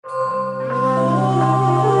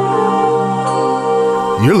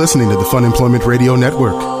You're listening to the Fun Employment Radio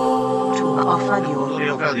Network. The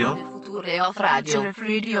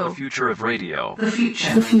future of radio. The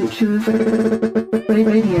future of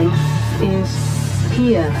radio is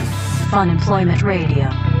here.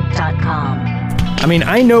 FunemploymentRadio.com. I mean,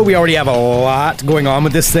 I know we already have a lot going on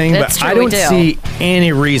with this thing, but I don't see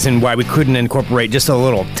any reason why we couldn't incorporate just a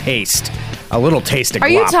little taste of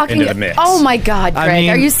Glop into the mix. Oh my God, Greg, I mean,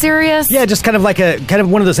 are you serious? Yeah, just kind of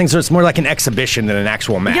one of those things where it's more like an exhibition than an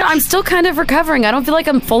actual match. Yeah, I'm still kind of recovering. I don't feel like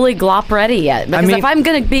I'm fully Glop ready yet. Because if I'm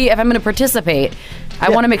gonna participate, I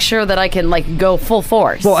want to make sure that I can go full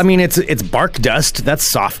force. Well, I mean, it's bark dust.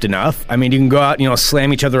 That's soft enough. I mean, you can go out,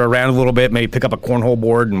 slam each other around a little bit, maybe pick up a cornhole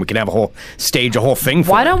board, and we can have a whole thing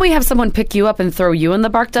for Why don't we have someone pick you up and throw you in the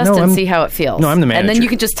bark dust and see how it feels? No, I'm the manager. And then you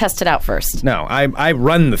can just test it out first. No, I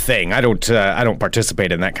run the thing. I don't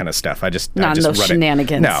participate in that kind of stuff. I just run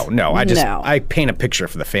shenanigans. I paint a picture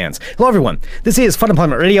for the fans. Hello, everyone. This is Fun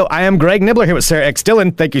Employment Radio. I am Greg Nibbler here with Sarah X.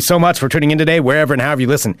 Dillon. Thank you so much for tuning in today, wherever and however you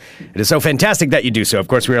listen. It is so fantastic that you do so. Of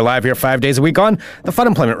course, we are live here 5 days a week on the Fun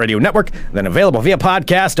Employment Radio Network, then available via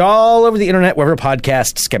podcast all over the internet, wherever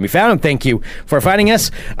podcasts can be found. And thank you for finding us.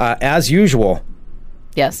 As usual.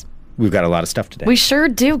 Yes. We've got a lot of stuff today. We sure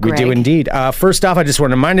do, Greg. We do indeed. First off, I just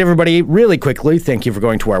want to remind everybody really quickly, thank you for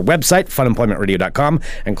going to our website, funemploymentradio.com,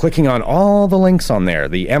 and clicking on all the links on there,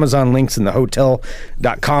 the Amazon links and the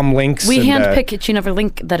hotel.com links. We handpick each and every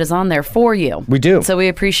link that is on there for you. We do. So we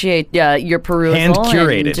appreciate your perusal.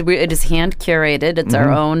 Hand-curated. It is hand-curated. It's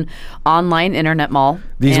our own online internet mall.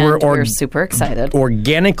 We're super excited.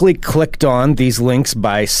 Organically clicked on these links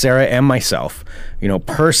by Sarah and myself,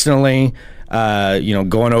 personally.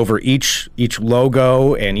 Going over each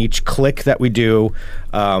logo and each click that we do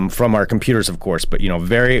from our computers, of course. But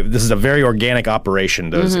this is a very organic operation.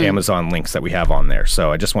 Those Amazon links that we have on there.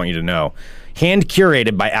 So I just want you to know, hand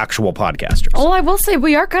curated by actual podcasters. Well, I will say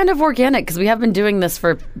we are kind of organic because we have been doing this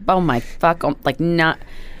for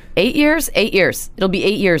 8 years? 8 years. It'll be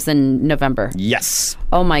 8 years in November. Yes.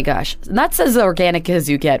 Oh my gosh. That's as organic as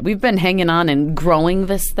you get. We've been hanging on and growing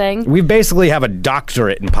this thing. We basically have a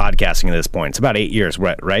doctorate in podcasting at this point. It's about 8 years,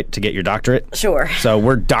 right, to get your doctorate? Sure. So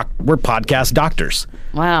we're podcast doctors.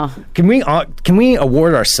 Wow. Can we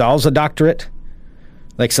award ourselves a doctorate?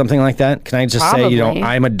 Like something like that? Can I just Probably. say,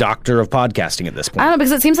 I'm a doctor of podcasting at this point? I don't know,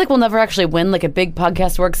 because it seems like we'll never actually win a big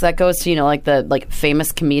podcast works that goes to, the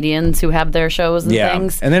famous comedians who have their shows and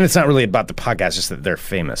things. And then it's not really about the podcast, just that they're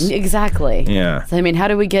famous. Exactly. Yeah. So, how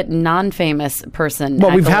do we get non-famous person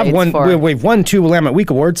Well, we've won 2 Willamette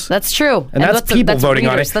Week Awards. That's true. And that's people voting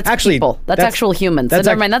on it. That's actually people. That's actual humans. So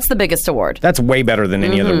never mind, that's the biggest award. That's way better than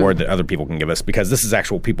any other award that other people can give us, because this is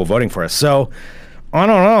actual people voting for us. So, I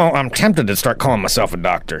don't know. I'm tempted to start calling myself a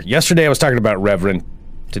doctor. Yesterday I was talking about reverend.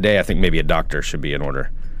 Today I think maybe a doctor should be in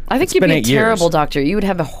order. I think you'd be a terrible doctor. You would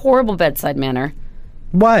have a horrible bedside manner.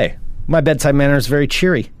 Why? My bedside manner is very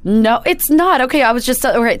cheery. No, it's not. Okay, I was just...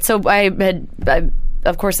 all right, so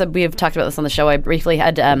of course, we have talked about this on the show. I briefly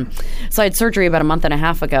had... so I had surgery about a month and a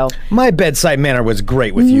half ago. My bedside manner was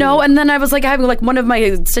great with you. No, and then I was having one of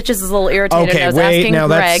my stitches is a little irritated. Okay, and I was wait. Now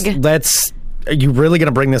Greg, are you really going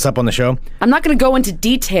to bring this up on the show? I'm not going to go into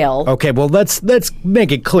detail. Okay, well, let's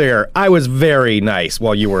make it clear. I was very nice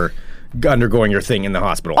while you were undergoing your thing in the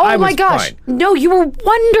hospital. Oh, my gosh. Fine. No, you were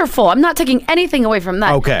wonderful. I'm not taking anything away from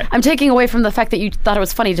that. Okay. I'm taking away from the fact that you thought it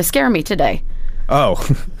was funny to scare me today. Oh,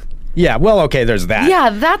 yeah, well, okay, there's that.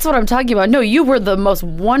 Yeah, that's what I'm talking about. No, you were the most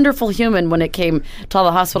wonderful human when it came to all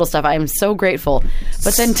the hospital stuff. I am so grateful.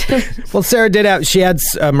 But then... Well, Sarah she had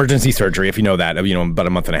emergency surgery, if you know that, about a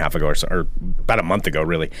month and a half ago or about a month ago,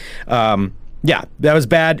 really. Yeah, that was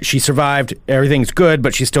bad. She survived. Everything's good,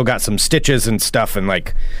 but she's still got some stitches and stuff and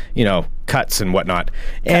cuts and whatnot.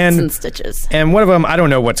 Cuts and stitches. And one of them, I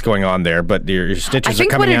don't know what's going on there, but your stitches are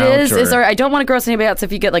coming out. I think what it is I don't want to gross anybody out, so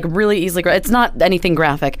if you get really easily... It's not anything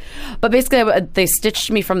graphic. But basically, they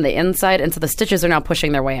stitched me from the inside, and so the stitches are now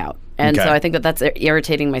pushing their way out. And so I think that's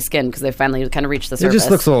irritating my skin because they finally kind of reached the surface. It just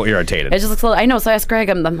looks a little irritated. It just looks a little... I know, so I asked Greg,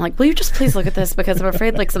 I'm like, will you just please look at this? Because I'm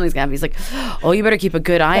afraid something's going to happen. He's like, oh, you better keep a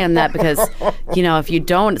good eye on that because, if you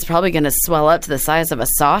don't, it's probably going to swell up to the size of a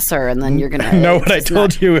saucer and then you're going to... No, what I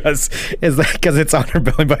told you is that because it's on her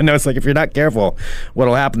belly button, it's if you're not careful,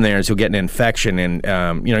 what'll happen there is you'll get an infection and,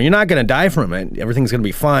 you're not going to die from it. Everything's going to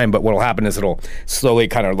be fine, but what'll happen is it'll slowly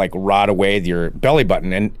kind of rot away your belly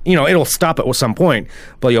button and, it'll stop at some point,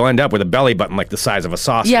 but you'll end up with a belly button the size of a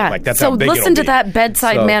saucer. Yeah, that's so how big listen to be. that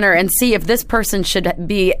bedside manner and see if this person should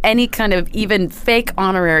be any kind of even fake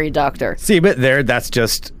honorary doctor. See, but that's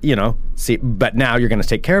just, but now you're going to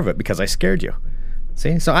take care of it because I scared you.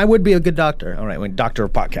 See, so I would be a good doctor. All right, doctor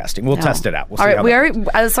of podcasting. We'll test it out. We'll see. All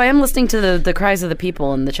right, so I am listening to the cries of the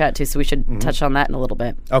people in the chat too, so we should touch on that in a little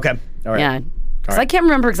bit. Okay. All right. Yeah. Because I can't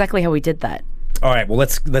remember exactly how we did that. All right. Well,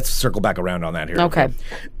 let's circle back around on that here. Okay.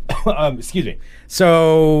 Excuse me.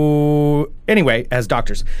 So anyway, as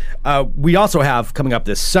doctors, we also have coming up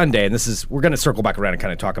this Sunday, and we're going to circle back around and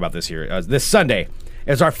kind of talk about this here. This Sunday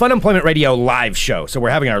is our Fun Employment Radio live show. So we're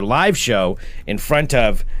having our live show in front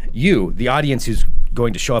of you, the audience who's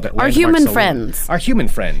going to show up at our human friends. Our human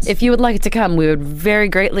friends. If you would like to come, we would very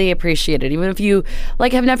greatly appreciate it. Even if you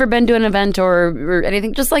have never been to an event or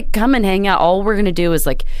anything, just come and hang out. All we're going to do is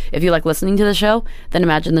if you like listening to the show, then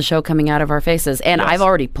imagine the show coming out of our faces. And I've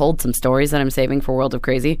already pulled some stories that I'm saving for World of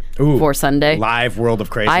Crazy for Sunday. Live World of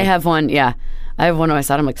Crazy. I have one, yeah. I have one where I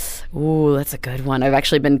saw it, I'm like, ooh, that's a good one. I've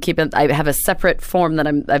actually been I have a separate form that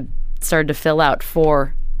I've started to fill out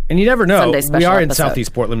for. And you never know. We are in episode.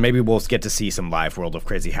 Southeast Portland. Maybe we'll get to see some live World of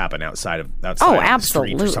Crazy happen outside of the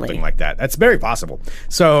street or something like that. That's very possible.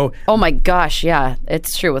 So, oh my gosh, yeah,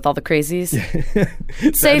 it's true with all the crazies.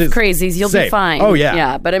 Safe crazies, you'll be fine. Oh yeah,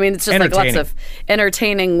 yeah. But I mean, it's just lots of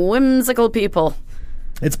entertaining, whimsical people.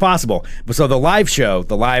 It's possible. So the live show,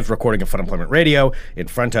 the live recording of Fun Employment Radio in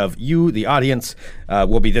front of you, the audience,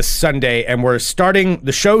 will be this Sunday. And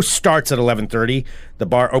the show starts at 11:30. The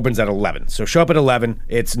bar opens at 11. So show up at 11.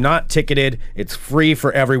 It's not ticketed. It's free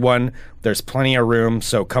for everyone. There's plenty of room.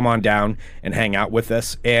 So come on down and hang out with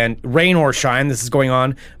us. And rain or shine, this is going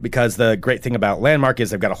on because the great thing about Landmark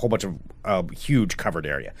is they've got a whole bunch of huge covered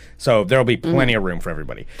area. So there'll be plenty of room for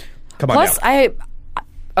everybody. Come on down.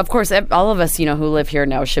 Of course, all of us, who live here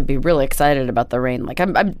now should be really excited about the rain.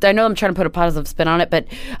 I know I'm trying to put a positive spin on it, but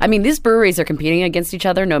I mean, these breweries are competing against each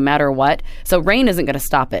other no matter what. So rain isn't going to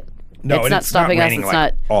stop it. No, it's not stopping us. It's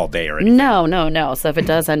not all day or anything. No. So if it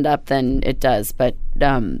does end up, then it does. But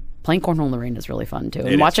playing cornhole in the rain is really fun too.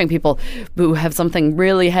 And watching people who have something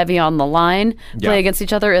really heavy on the line play against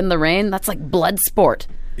each other in the rain, that's like blood sport.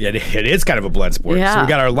 It is kind of a blood sport. Yeah. So we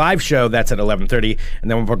got our live show, that's at 11:30, and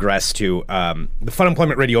then we'll progress to the Fun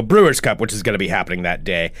Employment Radio Brewers Cup, which is going to be happening that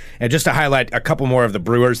day. And just to highlight a couple more of the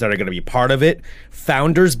brewers that are going to be part of it,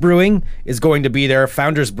 Founders Brewing is going to be there.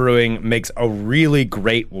 Founders Brewing makes a really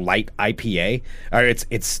great light IPA.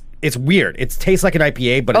 It's weird. It tastes like an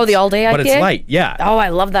IPA, but the all-day IPA? But it's light, yeah. Oh, I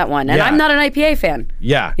love that one. And I'm not an IPA fan.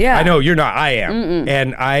 Yeah. I know you're not. I am.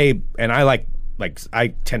 And I like I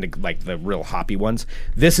tend to like the real hoppy ones.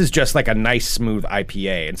 This is just like a nice smooth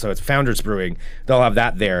IPA, and so it's Founders Brewing. They'll have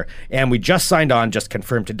that there, and we just signed on, just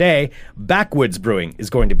confirmed today. Backwoods Brewing is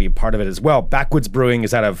going to be part of it as well. Backwoods Brewing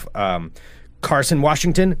is out of Carson,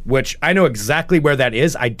 Washington, which I know exactly where that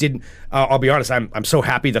is. I'll be honest, I'm so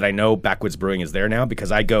happy that I know Backwoods Brewing is there now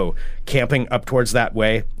because I go camping up towards that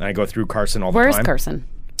way, and I go through Carson all the time. Where is Carson?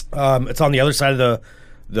 It's on the other side of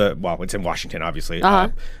it's in Washington, obviously.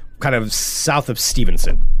 Kind of south of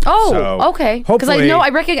Stevenson. Oh, so okay. Because I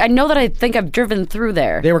know that I think I've driven through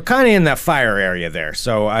there. They were kind of in that fire area there,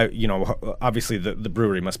 so obviously the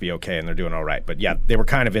brewery must be okay and they're doing all right. But yeah, they were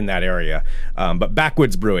kind of in that area. But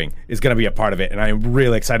Backwoods Brewing is going to be a part of it, and I'm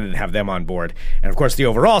really excited to have them on board. And of course, the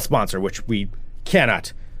overall sponsor, which we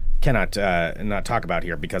cannot not talk about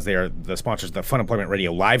here because they are the sponsors of the Fun Employment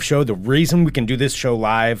Radio live show. The reason we can do this show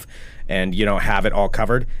live and have it all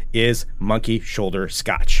covered is Monkey Shoulder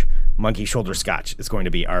Scotch. Monkey Shoulder Scotch is going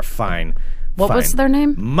to be our fine. What was their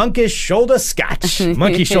name? Monkey Shoulder Scotch.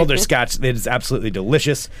 Monkey Shoulder Scotch. It is absolutely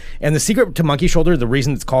delicious. And the secret to Monkey Shoulder, the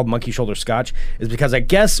reason it's called Monkey Shoulder Scotch, is because I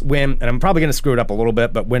guess and I'm probably going to screw it up a little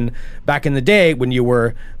bit, but back in the day when you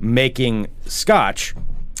were making scotch,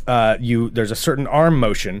 there's a certain arm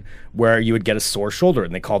motion where you would get a sore shoulder,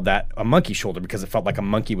 and they called that a monkey shoulder because it felt like a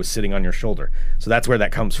monkey was sitting on your shoulder. So that's where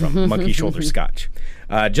that comes from, Monkey Shoulder Scotch.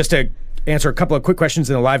 Just to answer a couple of quick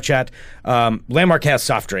questions in the live chat, Landmark has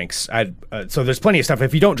soft drinks. So there's plenty of stuff.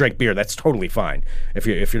 If you don't drink beer, that's totally fine. If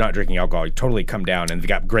you're not drinking alcohol, you totally come down, and they've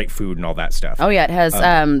got great food and all that stuff. Oh yeah, it has.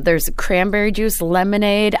 There's cranberry juice,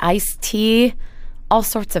 lemonade, iced tea, all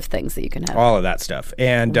sorts of things that you can have. All of that stuff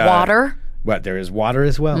and water. There is water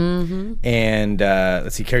as well. And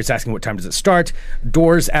let's see, Carrie's asking what time does it start.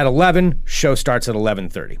 Doors at 11, show starts at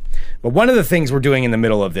 11:30. But one of the things we're doing in the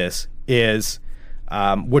middle of this is,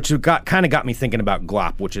 which kind of got me thinking about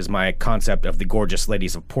Glop, which is my concept of the Gorgeous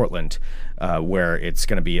Ladies of Portland, where it's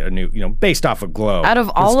going to be a new, based off of Glow. Out of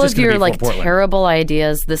all of your terrible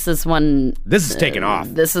ideas, this is one. This is taking off.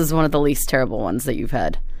 This is one of the least terrible ones that you've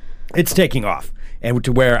had. It's taking off, and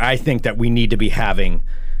to where I think that we need to be having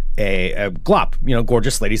a Glop,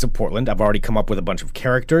 Gorgeous Ladies of Portland. I've already come up with a bunch of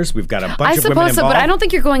characters. We've got a bunch of women involved. I suppose so, but I don't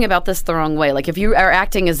think you're going about this the wrong way. Like if you are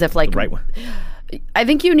acting as if the right one. I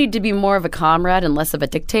think you need to be more of a comrade and less of a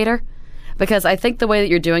dictator. Because I think the way that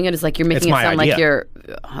you're doing it is like you're making it sound like you're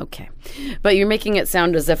okay, but you're making it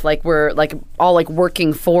sound as if like we're like all like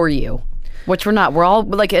working for you, which we're not. We're all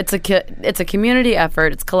like it's a community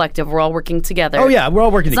effort. It's collective. We're all working together. Oh yeah, we're all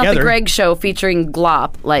working together. It's not the Greg Show featuring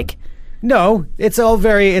Glop. Like no, it's all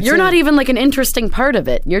very. You're not even like an interesting part of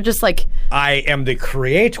it. You're just like I am the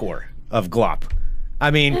creator of Glop. I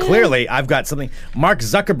mean, clearly, I've got something. Mark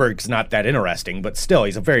Zuckerberg's not that interesting, but still,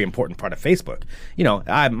 he's a very important part of Facebook. You know,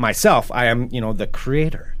 I am, the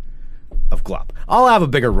creator of Glop. I'll have a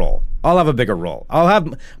bigger role. I'm going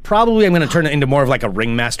to turn it into more of like a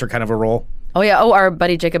ringmaster kind of a role. Oh, yeah. Oh, our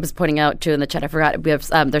buddy Jacob is pointing out, too, in the chat. I forgot. We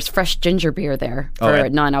have there's fresh ginger beer there for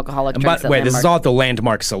non-alcoholic drinks. Wait, this is all at the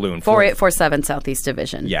Landmark Saloon. 4847 Southeast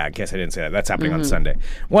Division. Yeah, I guess I didn't say that. That's happening on Sunday.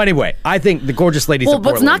 Well, anyway, I think the Gorgeous Ladies of Portland.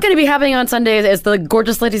 Well, what's not going to be happening on Sunday is the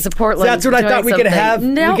Gorgeous Ladies of Portland. That's what I thought we could have.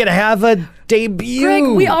 No. We could have a debut. Greg,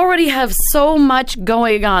 we already have so much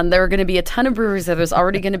going on. There are going to be a ton of breweries. There's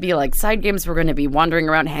already going to be like side games. We're going to be wandering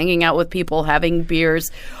around, hanging out with people, having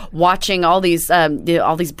beers, watching all these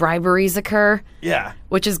briberies occur. Yeah.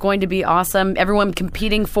 Which is going to be awesome. Everyone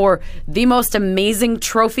competing for the most amazing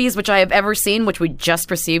trophies, which I have ever seen, which we just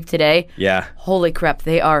received today. Yeah. Holy crap,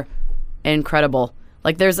 they are incredible.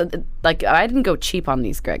 Like I didn't go cheap on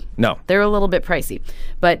these, Greg. No. They're a little bit pricey,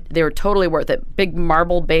 but they were totally worth it. Big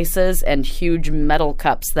marble bases and huge metal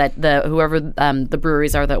cups that whoever the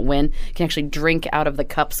breweries are that win can actually drink out of the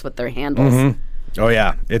cups with their handles. Mm-hmm. Oh,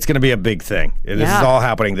 yeah. It's going to be a big thing. This is all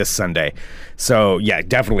happening this Sunday. So, yeah,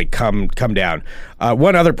 definitely come down.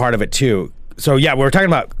 One other part of it, too. So, yeah, we were talking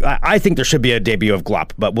about, I think there should be a debut of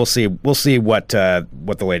Glop, but we'll see what the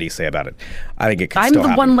ladies say about it. I think it could still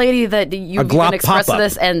happen. I'm the one lady that you can express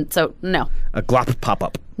this, and so, no. A Glop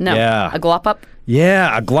pop-up. No. Yeah. A Glop-up?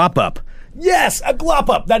 Yeah, a Glop-up. Yes, a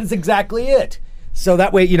Glop-up. That is exactly it. So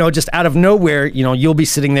that way, just out of nowhere, you'll be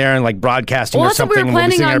sitting there and like broadcasting or something. Well, that's what we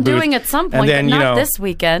were planning on doing at some point, but not this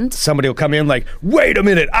weekend. Somebody will come in like, wait a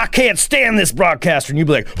minute, I can't stand this broadcaster. And you'll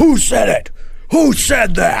be like, who said it? Who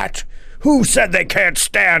said that? Who said they can't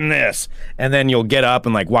stand this? And then you'll get up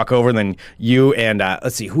and like walk over, and then you and,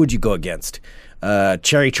 let's see, who would you go against?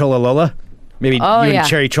 Cherry Cholalola? Maybe and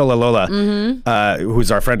Cherry Cholalola,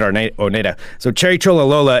 who's our friend Oneda. So Cherry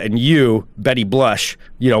Cholalola and you, Betty Blush,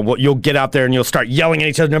 you'll get out there and you'll start yelling at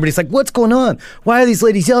each other. And everybody's like, what's going on? Why are these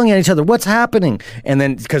ladies yelling at each other? What's happening? And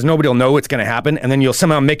then, because nobody will know what's going to happen, and then you'll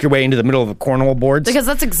somehow make your way into the middle of the cornhole boards. Because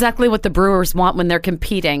that's exactly what the brewers want when they're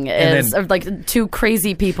competing, is like two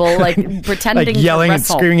crazy people like pretending like yelling to and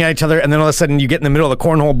screaming at each other, and then all of a sudden you get in the middle of the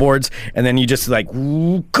cornhole boards, and then you just like,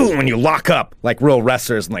 boom, and you lock up like real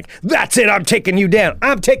wrestlers, and like, that's it, I'm taking you down.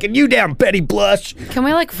 I'm taking you down, Betty Blush. Can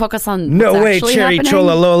we like focus on no what's way, actually Cherry happening?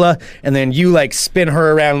 Cholalola, and then you like spin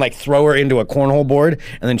her around, like throw her into a cornhole board,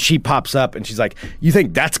 and then she pops up and she's like, you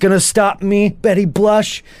think that's gonna stop me, Betty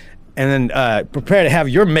Blush? And then prepare to have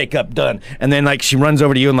your makeup done. And then like she runs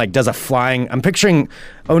over to you and like does a flying. I'm picturing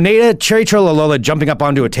Oneda, Cherry Cholalola jumping up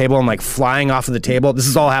onto a table and like flying off of the table. This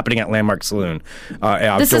is all happening at Landmark Saloon.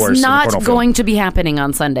 Outdoors. This is not going to be happening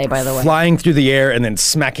on Sunday, by the way. Flying through the air and then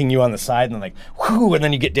smacking you on the side, and then like whoo, and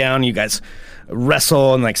then you get down. You guys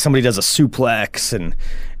wrestle, and like somebody does a suplex,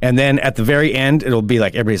 and then at the very end it'll be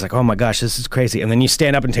like everybody's like, oh my gosh, this is crazy. And then you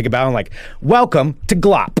stand up and take a bow and like, welcome to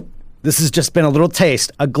Glop. This has just been a little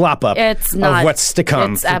taste, a Glop-up of what's to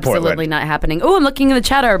come. It's absolutely Portland. not happening. Oh, I'm looking in the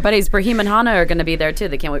chat. Our buddies Brahim and Hannah are going to be there too.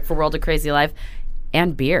 They can't wait for World of Crazy Live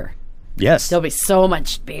and beer. Yes. There'll be so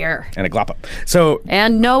much beer. And a Glop-up.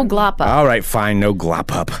 And no Glop-up. All right, fine, no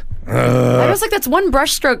Glop-up. I was like, that's one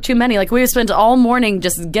brushstroke too many. Like, we spent all morning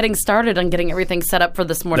just getting started on getting everything set up for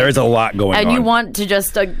this morning. There's a lot going on. And you want to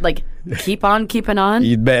just, like, keep on keeping on?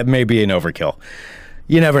 It may be an overkill.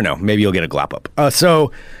 You never know. Maybe you'll get a Glop-up.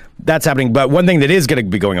 So that's happening. But one thing that is going to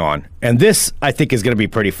be going on, and this I think is going to be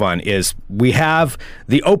pretty fun, is we have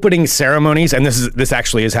the opening ceremonies, and this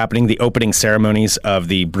actually is happening, the opening ceremonies of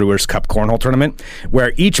the Brewers Cup Cornhole Tournament,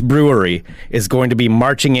 where each brewery is going to be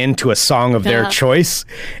marching into a song of their choice.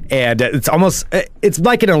 And it's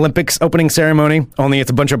like an Olympics opening ceremony, only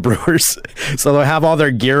it's a bunch of brewers. So they'll have all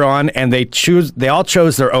their gear on, and they all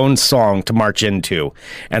chose their own song to march into.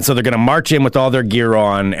 And so they're going to march in with all their gear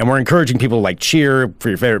on, and we're encouraging people to like cheer for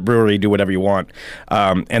your favorite brewery, do whatever you want.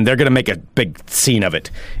 And they're going to make a big scene of it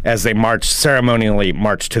as they ceremonially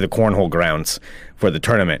march to the cornhole grounds for the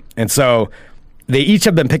tournament. And so they each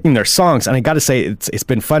have been picking their songs, and I got to say it's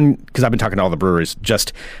been fun because I've been talking to all the brewers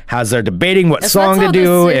just as they're debating what song to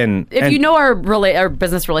do. If you know our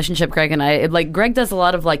business relationship, Greg and I, like Greg does a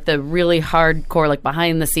lot of like the really hardcore like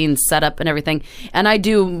behind the scenes setup and everything, and I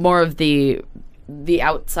do more of the the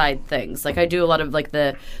outside things. Like I do a lot of like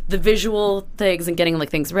the visual things and getting like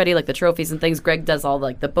things ready, like the trophies and things. Greg does all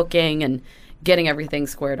like the booking and getting everything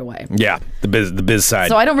squared away. Yeah, the biz side.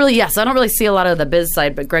 So I don't really see a lot of the biz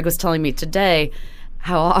side, but Greg was telling me today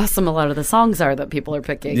how awesome a lot of the songs are that people are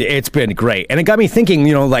picking. It's been great. And it got me thinking,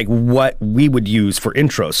 like what we would use for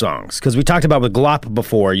intro songs. Because we talked about with Glop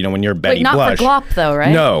before, when you're Betty not Blush. Not for Glop, though,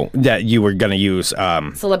 right? No, that you were going to use...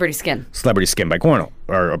 Celebrity Skin. Celebrity Skin by Cornhole.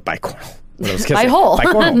 Or by Cornhole. By Hole. By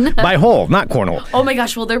Cornhole. By Hole, not Cornhole. Oh my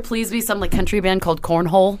gosh, will there please be some like country band called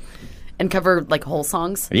Cornhole? And cover like whole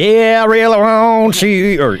songs. Yeah, I really want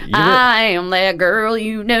you. Or I am that girl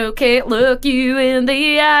can't look you in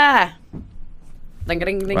the eye.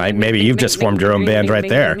 Right, maybe you've just formed your own band right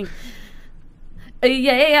there.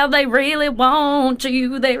 Yeah, they really want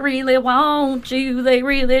you. They really want you. They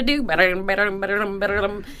really do.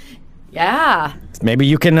 Yeah. Maybe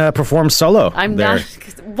you can perform solo. I'm there. not.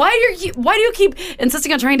 Why do you keep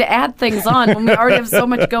insisting on trying to add things on when we already have so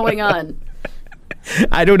much going on?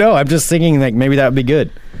 I don't know. I'm just thinking like maybe that would be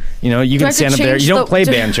good. You can stand up there. You don't play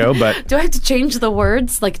banjo, but do I have to change the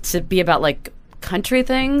words like to be about like country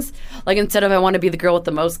things? Like instead of I want to be the girl with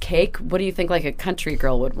the most cake, what do you think like a country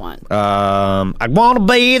girl would want? I want to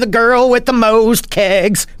be the girl with the most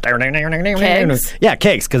kegs. Kegs? Yeah,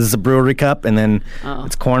 kegs, because it's a brewery cup, and then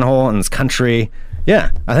it's cornhole, and it's country.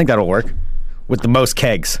 Yeah, I think that'll work. With the most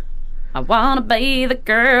kegs. I want to be the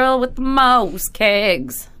girl with the most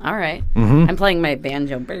kegs. All right. Mm-hmm. I'm playing my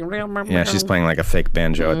banjo. Yeah, she's playing like a fake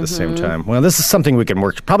banjo at the same time. Well, this is something we can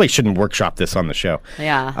probably shouldn't workshop this on the show.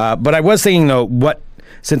 Yeah. But I was thinking, though,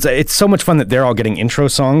 since it's so much fun that they're all getting intro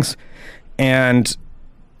songs, and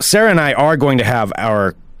Sarah and I are going to have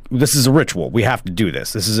this is a ritual. We have to do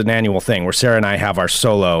this. This is an annual thing where Sarah and I have our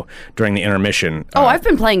solo during the intermission. I've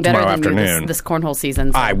been playing better than you this cornhole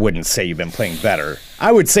season. So. I wouldn't say you've been playing better.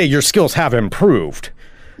 I would say your skills have improved.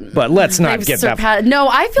 But let's not get that. No,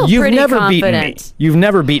 I feel pretty confident. You've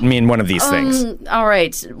never beaten me in one of these things. All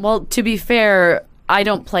right. Well, to be fair, I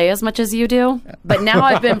don't play as much as you do. But now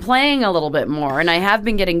I've been playing a little bit more, and I have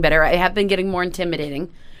been getting better. I have been getting more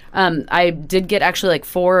intimidating. I did get actually like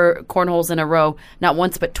 4 cornholes in a row, not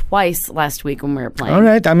once but twice last week when we were playing. All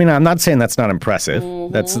right. I mean, I'm not saying that's not impressive.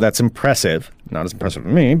 Mm-hmm. That's impressive. Not as impressive for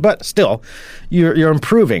me, but still, you're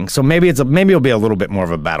improving. So maybe it'll be a little bit more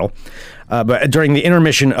of a battle. But during the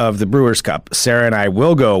intermission of the Brewers Cup, Sarah and I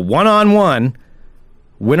will go 1-on-1,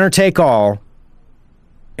 winner take all,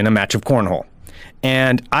 in a match of cornhole.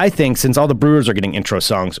 And I think since all the Brewers are getting intro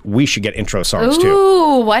songs, we should get intro songs too.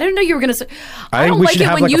 Ooh, I didn't know you were going to say... I don't like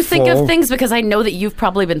it when you think of things because I know that you've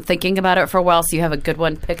probably been thinking about it for a while, so you have a good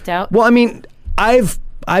one picked out. Well, I mean, I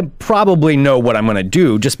probably know what I'm going to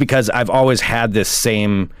do just because I've always had this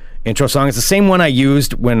same intro song. It's the same one I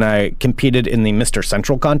used when I competed in the Mr.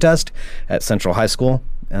 Central contest at Central High School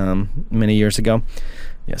many years ago.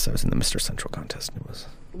 Yes, I was in the Mr. Central contest. It was...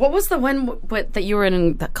 What was the one that you were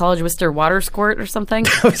in college, Mr. Water Squirt or something?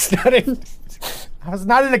 I was in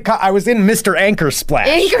Mr. Anchor Splash.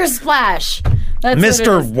 Anchor Splash. That's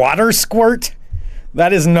Mr. Water Squirt?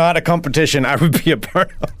 That is not a competition I would be a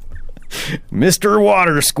part of. Mr.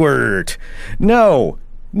 Water Squirt. No,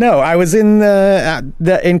 I was in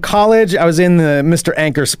in college. I was in the Mr.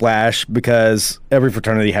 Anchor Splash because every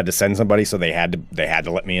fraternity had to send somebody, so they had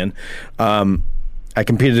to let me in. I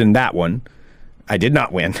competed in that one. I did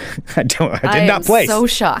not win. I did not place. So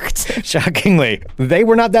shocked. Shockingly, they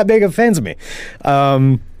were not that big of fans of me,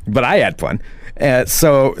 but I had fun.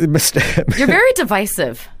 So you're very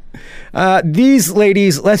divisive. These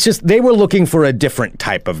ladies, they were looking for a different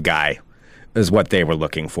type of guy, is what they were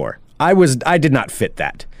looking for. I did not fit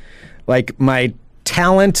that. Like my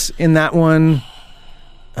talent in that one.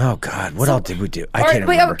 Oh God! What else did we do? I can't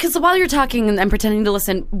remember. Because while you're talking and I'm pretending to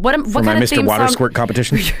listen, what kind of Mr. Water Squirt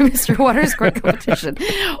competition? Mr. Water Squirt competition.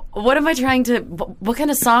 What am I trying to? What kind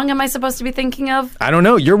of song am I supposed to be thinking of? I don't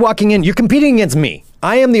know. You're walking in. You're competing against me.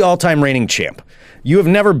 I am the all-time reigning champ. You have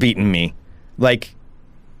never beaten me. Like,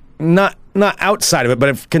 not outside of it, but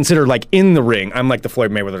if considered like in the ring, I'm like the Floyd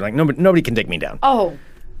Mayweather. Like nobody can take me down. Oh.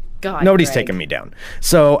 God, nobody's Greg. taken me down.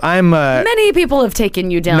 So I'm... Many people have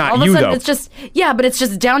taken you down. Not all of you, a sudden, though. It's just... Yeah, but it's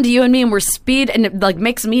just down to you and me, and we're speed, and it like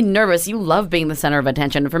makes me nervous. You love being the center of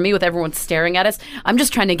attention. For me, with everyone staring at us, I'm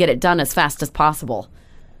just trying to get it done as fast as possible.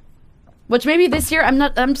 Which maybe this year, I'm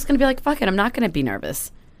just going to be like, fuck it, I'm not going to be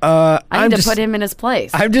nervous. I need to put him in his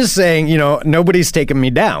place. I'm just saying, nobody's taken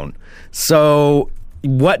me down. So...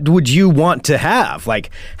 What would you want to have? Like,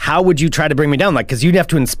 how would you try to bring me down? Like, because you'd have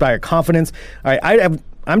to inspire confidence. All right,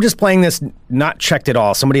 I'm just playing this not checked at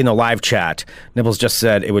all. Somebody in the live chat, Nibbles just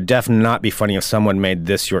said, it would definitely not be funny if someone made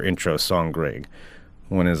this your intro song, Greg.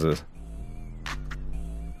 When is this?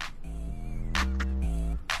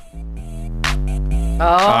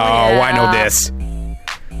 yeah. I know this.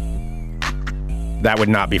 That would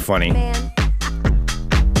not be funny.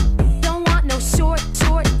 Don't want no short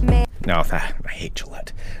man. No, I hate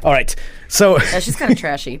Gillette. All right, so Yeah, she's kind of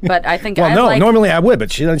trashy, but I think normally I would,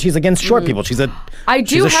 but she's against short people. She's a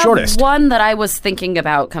shortist. One that I was thinking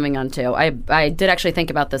about coming on to. I did actually think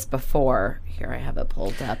about this before. Here, I have it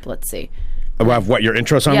pulled up. Let's see. Of what your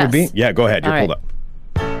intro song would be? Yeah, go ahead. You're pulled up.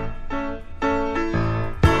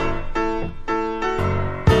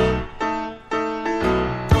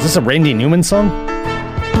 Is this a Randy Newman song?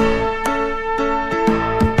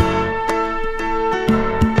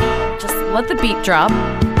 Just let the beat drop.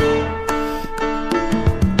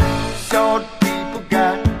 Short people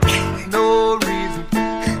got no reason.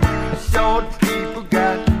 Short people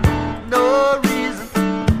got no reason.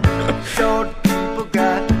 Short people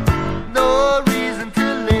got no reason to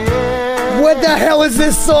live. What the hell is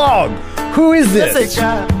this song? Who is this? They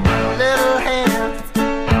got little hands,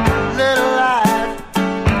 little eyes.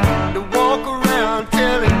 They walk around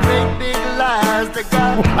telling great big lies. They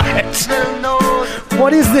got little nose.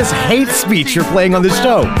 What is this hate speech you're playing on this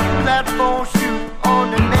show? Platform shoe on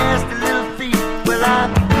the nasty little feet. Well, I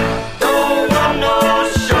don't want no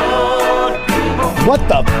short people. What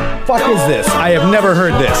the fuck is this? I have never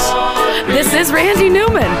heard this. This is Randy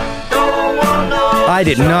Newman. Don't want no I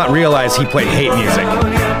did not realize he played hate music.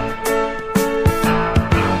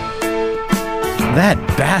 That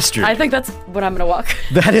bastard. I think that's what I'm going to walk.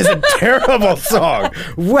 That is a terrible song.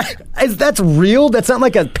 What? That's real? That's not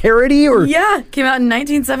like a parody or? Yeah, came out in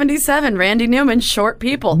 1977. Randy Newman, Short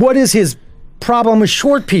People. What is his problem with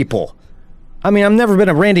short people? I mean, I've never been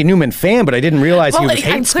a Randy Newman fan, but I didn't realize he was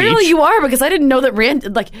hate speech. Clearly you are, because I didn't know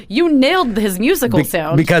that you nailed his musical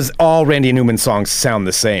sound. Because all Randy Newman songs sound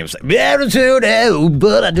the same. It's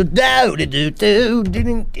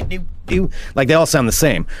like they all sound the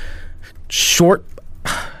same.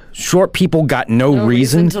 Short people got no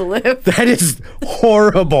reason to live. That is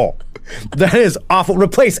horrible. That is awful.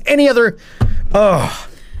 Replace any other.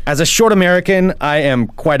 As a short American, I am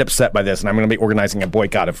quite upset by this, and I'm going to be organizing a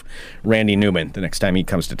boycott of Randy Newman the next time he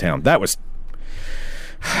comes to town. That was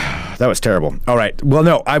terrible. All right. Well,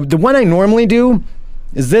 no, the one I normally do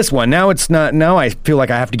is this one. Now it's not. Now I feel like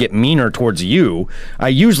I have to get meaner towards you. I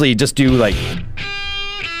usually just do like.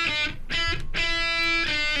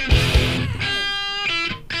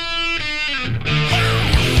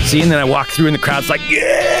 See, and then I walk through and the crowd's like,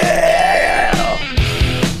 yeah!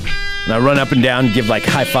 And I run up and down and give like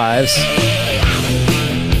high fives.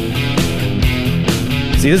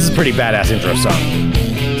 See, this is a pretty badass intro song.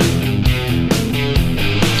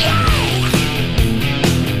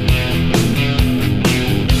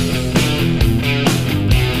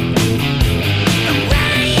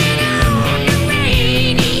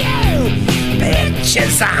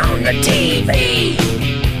 Pictures on the TV.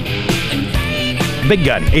 Big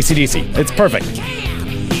Gun, AC/DC. It's perfect.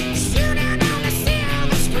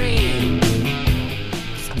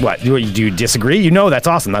 What? Do you disagree? You know that's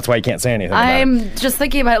awesome. That's why you can't say anything about it. I'm just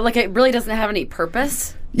thinking about it like it really doesn't have any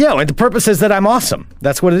purpose. Yeah, like the purpose is that I'm awesome.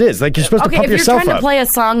 That's what it is. Like you're supposed to pump yourself up. Okay, if you're trying to play a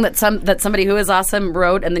song that somebody who is awesome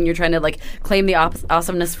wrote, and then you're trying to like claim the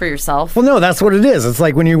awesomeness for yourself. Well, no, that's what it is. It's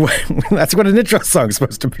like when you. That's what an intro song is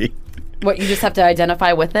supposed to be. What, you just have to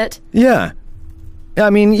identify with it? Yeah. I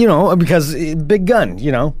mean, because Big Gun,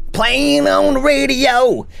 playing on the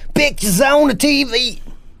radio, pictures on the TV.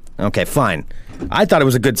 Okay, fine. I thought it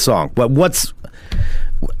was a good song, but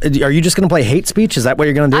are you just going to play hate speech? Is that what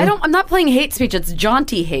you're going to do? I'm not playing hate speech. It's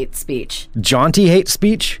jaunty hate speech. Jaunty hate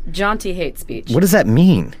speech? Jaunty hate speech. What does that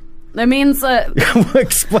mean? That means...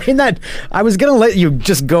 Explain that. I was going to let you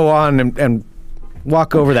just go on and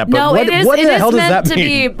walk over that, but no, what the hell does that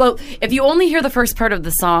mean? Well, if you only hear the first part of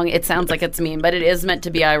the song, it sounds like it's mean, but it is meant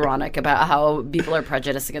to be ironic about how people are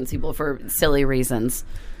prejudiced against people for silly reasons.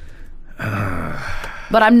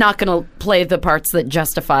 But I'm not going to play the parts that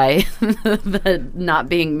justify the not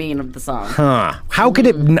being mean of the song. Huh? How could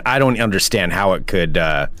it? I don't understand how it could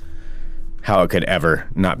ever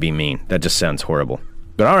not be mean. That just sounds horrible.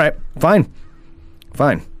 But all right, fine.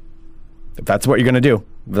 If that's what you're going to do.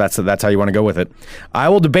 That's how you want to go with it. I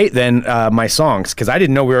will debate then my songs, because I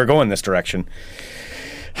didn't know we were going this direction.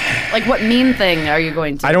 Like, what mean thing are you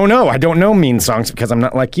going to? I don't know. I don't know mean songs because I'm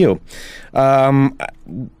not like you.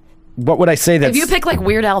 What would I say that's... If you pick like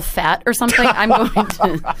Weird Al Fat or something, I'm going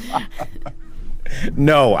to...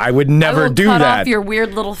 No, I would never do that. Cut off your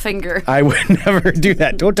weird little finger. I would never do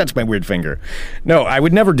that. Don't touch my weird finger. No, I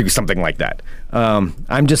would never do something like that.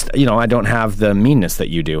 I'm just, I don't have the meanness that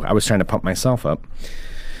you do. I was trying to pump myself up.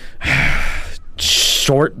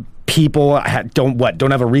 Short people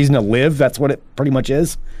don't have a reason to live. That's what it pretty much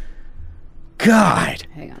is. God.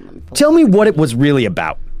 Hang on, let me pull Tell me what it was really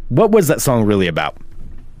about. What was that song really about?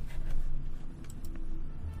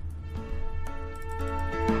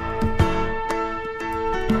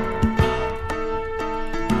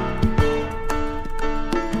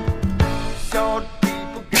 Short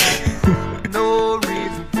people got no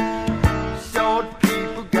reason. Short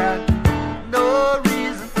people got no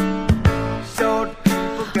reason. Short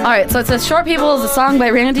people got All right, so it says Short People is a song by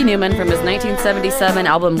Randy Newman from his 1977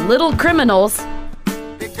 album Little Criminals.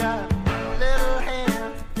 they got little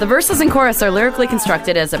hands. The verses and chorus are lyrically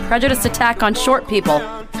constructed as a prejudiced attack on short people.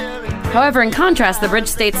 However, in contrast, the bridge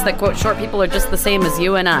states that, quote, short people are just the same as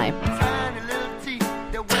you and I.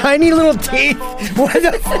 Tiny little teeth. Tiny little teeth? What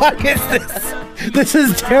the fuck is this? This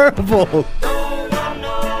is terrible.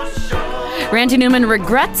 Randy Newman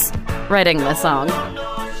regrets writing this song.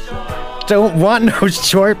 Don't want no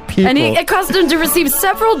short people. And it caused him to receive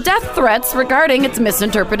several death threats regarding its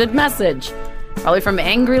misinterpreted message. Probably from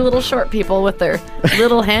angry little short people with their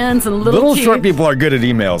little hands and little teeth. short people are good at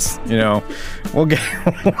emails, you know. We'll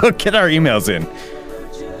get our emails in.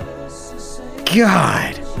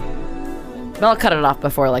 God. But I'll cut it off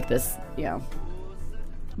before like this,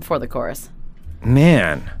 before the chorus.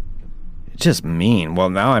 Man. Just mean. Well,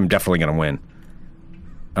 now I'm definitely going to win.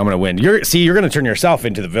 I'm going to win. You're going to turn yourself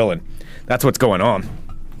into the villain. That's what's going on.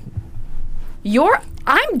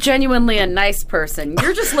 I'm genuinely a nice person.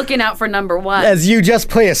 You're just looking out for number one. As you just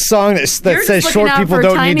play a song that says short people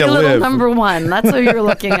don't need to little live. Number one. That's what you're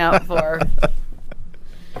looking out for.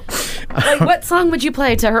 Like, what song would you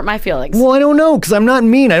play to hurt my feelings? Well, I don't know, because I'm not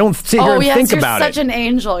mean. I don't sit here and think about you're such an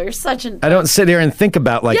angel. You're such an... I don't sit here and think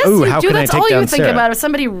about, like, yes, ooh, you how do. can I That's take all down you think Sarah? about. If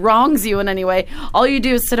somebody wrongs you in any way, all you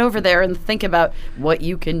do is sit over there and think about what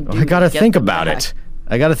you can do. I got to get think them about back. it.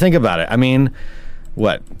 I got to think about it. I mean,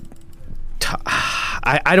 what?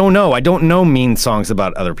 I don't know. I don't know mean songs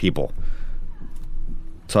about other people.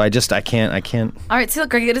 So I can't. All right, see, look,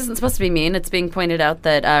 Greg, it isn't supposed to be mean. It's being pointed out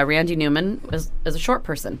that Randy Newman is a short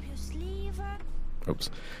person. Oops.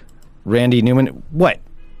 Randy Newman. What?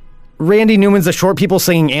 Randy Newman's the short people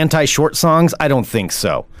singing anti-short songs? I don't think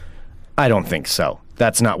so.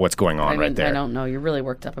 That's not what's going on right there. I don't know. You're really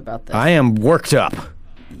worked up about this. I am worked up.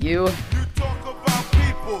 You talk about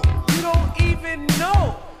people you don't even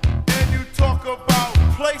know, and you talk about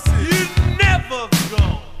places you never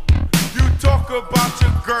go. You talk about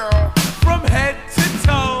your girl from head to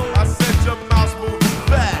toe. I said your mouth moving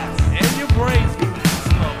fast and your brain's moving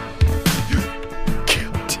slow.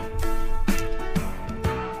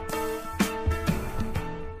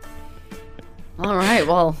 All right,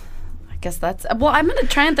 well, I guess that's... Well, I'm going to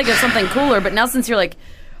try and think of something cooler, but now since you're, like,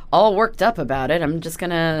 all worked up about it, I'm just going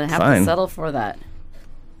to have to settle for that.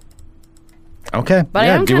 Okay. But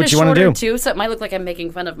yeah, I am do kind what of you want to shorter, do. too, so it might look like I'm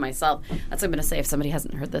making fun of myself. That's what I'm going to say. If somebody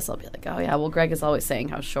hasn't heard this, I'll be like, oh, yeah, well, Greg is always saying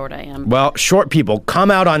how short I am. Well, short people, come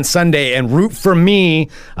out on Sunday and root for me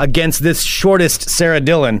against this shortest Sarah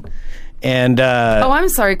Dillon. And oh, I'm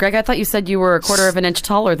sorry, Greg. I thought you said you were a quarter of an inch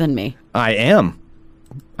taller than me. I am.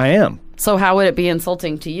 So how would it be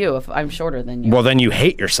insulting to you if I'm shorter than you? Well, then you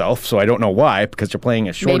hate yourself, so I don't know why, because you're playing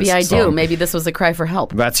a shortest Maybe I song. do. Maybe this was a cry for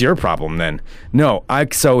help. That's your problem then. No,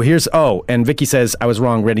 and Vicky says I was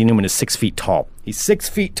wrong. Randy Newman is 6 feet tall. He's 6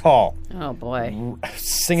 feet tall. Oh, boy.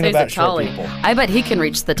 Singing So he's about a short collie. people. I bet he can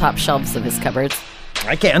reach the top shelves of his cupboards.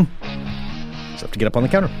 I can. Just have to get up on the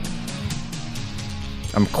counter.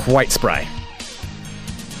 I'm quite spry.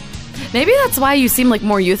 Maybe that's why you seem like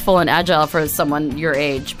more youthful and agile for someone your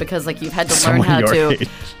age, because like you've had to learn Someone how your to age.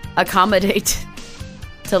 accommodate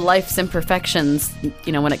to life's imperfections,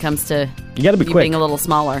 you know, when it comes to You gotta be quick. being a little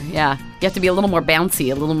smaller. Yeah. You have to be a little more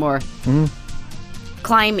bouncy, a little more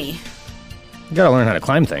climby. You gotta learn how to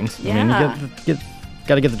climb things. Yeah. I mean, you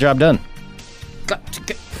gotta get the job done. Got to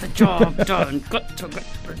get the job done. Got to get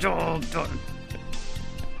the job done.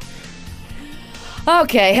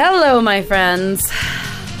 Okay, hello, my friends.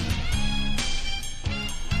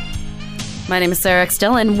 My name is Sarah X.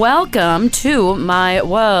 Dillon. Welcome to my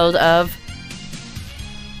world of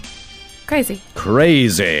crazy.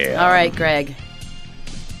 Crazy. All right, Greg.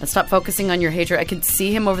 Let's stop focusing on your hatred. I can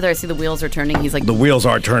see him over there. I see the wheels are turning. He's like... The wheels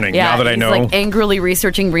are turning now that I know. He's like angrily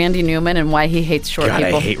researching Randy Newman and why he hates short God,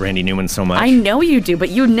 people. I hate Randy Newman so much. I know you do, but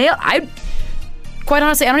you nail... Quite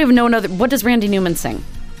honestly, I don't even know another... What does Randy Newman sing?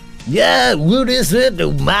 Yeah, what is it?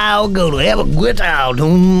 Tomorrow gonna have a good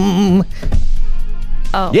time.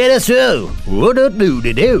 Oh. Yeah, that's true. What do?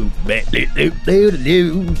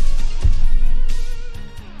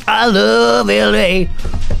 I love LA.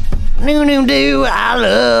 Do I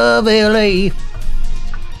love LA?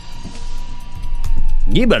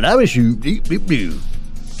 Yeah, but I was you.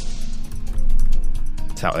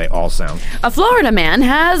 That's how they all sound. A Florida man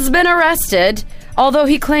has been arrested, although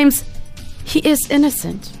he claims he is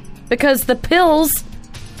innocent because the pills,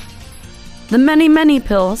 the many, many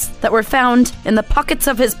pills that were found in the pockets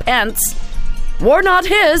of his pants were not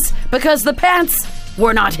his because the pants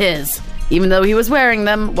were not his, even though he was wearing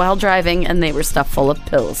them while driving and they were stuffed full of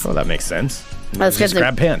pills. Well, that makes sense. Let's just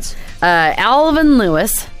grab pants. Alvin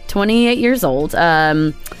Lewis, 28 years old.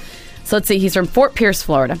 So let's see, he's from Fort Pierce,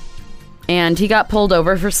 Florida. And he got pulled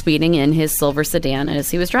over for speeding in his silver sedan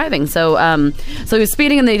as he was driving. So he was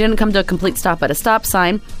speeding and they didn't come to a complete stop at a stop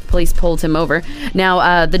sign. Police pulled him over.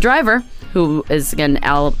 Now, the driver, who is, again,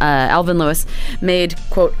 Alvin Lewis, made,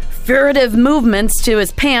 quote, furtive movements to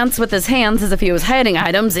his pants with his hands as if he was hiding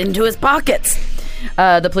items into his pockets.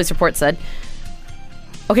 The police report said.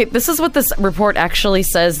 Okay, this is what this report actually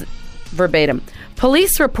says verbatim.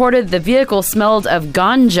 Police reported the vehicle smelled of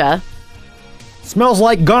ganja. Smells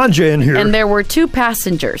like ganja in here. And there were 2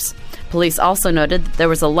 passengers. Police also noted that there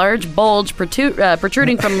was a large bulge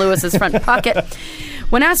protruding from Lewis's front pocket.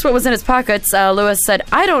 When asked what was in his pockets, Lewis said,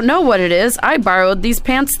 "I don't know what it is. I borrowed these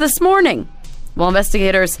pants this morning." Well,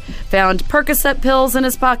 investigators found Percocet pills in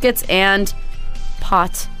his pockets and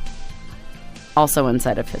pot also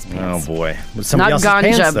inside of his pants. Oh, boy. Not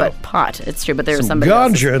ganja, but pot. It's true, but there was somebody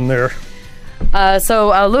ganja in there.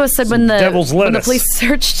 So Lewis said when the police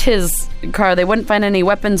searched his car, they wouldn't find any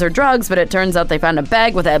weapons or drugs, but it turns out they found a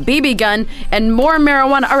bag with a BB gun and more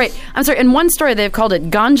marijuana. All right, I'm sorry. In one story, they've called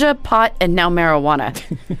it ganja, pot, and now marijuana.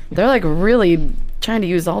 They're like really trying to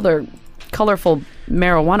use all their colorful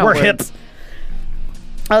marijuana words. We're hip.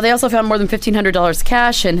 They also found more than $1,500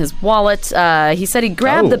 cash in his wallet. He said he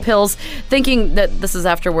grabbed the pills, thinking that this is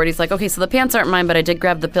afterward. He's like, okay, so the pants aren't mine, but I did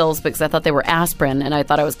grab the pills because I thought they were aspirin, and I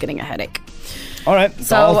thought I was getting a headache. All right.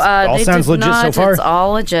 So all sounds legit so far. It's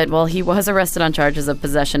all legit. Well, he was arrested on charges of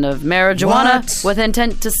possession of marijuana with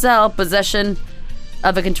intent to sell, possession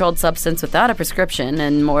of a controlled substance without a prescription,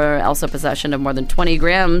 and also possession of more than 20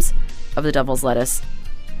 grams of the devil's lettuce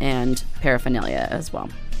and paraphernalia as well.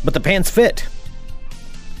 But the pants fit.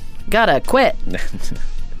 Gotta quit.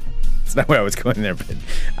 That's not where I was going there, but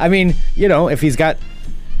I mean, if he's got,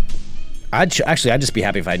 I'd just be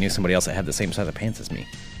happy if I knew somebody else that had the same size of pants as me.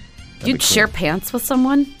 You'd cool. Share pants with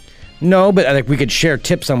someone? No, but I think we could share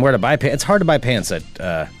tips on where to buy pants. It's hard to buy pants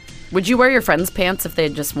at. Would you wear your friends' pants if they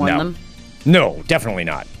had just worn them? No, definitely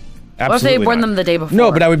not. Absolutely. What if they had worn them the day before?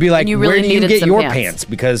 No, but I would be like, where do you get your pants? pants?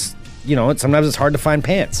 Because sometimes it's hard to find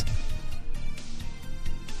pants.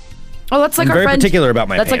 Oh, that's like I'm our very friend. Particular about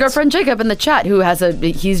my that's pants. Like our friend Jacob in the chat, who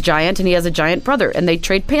he's giant and he has a giant brother, and they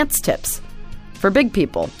trade pants tips for big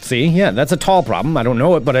people. See, yeah, that's a tall problem. I don't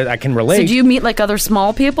know it, but I can relate. So do you meet like other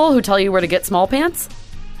small people who tell you where to get small pants?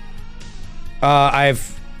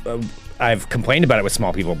 I've complained about it with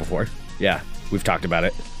small people before. Yeah, we've talked about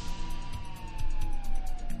it.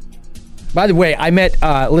 By the way, I met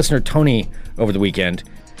listener Tony over the weekend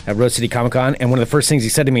at Rose City Comic Con, and one of the first things he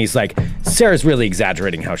said to me is like, "Sarah's really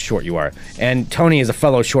exaggerating how short you are." And Tony is a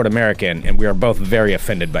fellow short American, and we are both very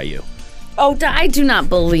offended by you. Oh, I do not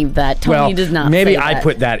believe that. Tony does not. Maybe say I that.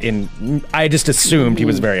 put that in. I just assumed he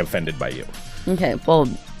was very offended by you. Okay, well,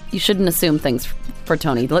 you shouldn't assume things for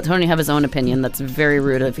Tony. Let Tony have his own opinion. That's very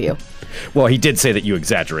rude of you. Well, he did say that you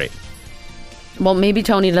exaggerate. Well, maybe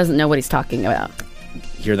Tony doesn't know what he's talking about.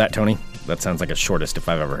 Hear that, Tony? That sounds like a shortist if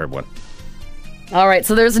I've ever heard one. All right,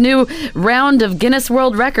 so there's a new round of Guinness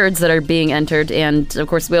World Records that are being entered, and of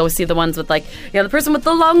course we always see the ones with the person with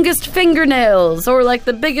the longest fingernails, or like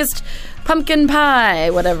the biggest pumpkin pie,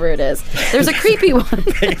 whatever it is. There's a creepy one.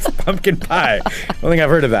 Biggest pumpkin pie. I don't think I've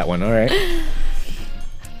heard of that one. All right.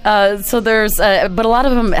 So there's, but a lot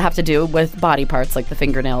of them have to do with body parts, like the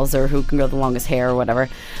fingernails, or who can grow the longest hair, or whatever.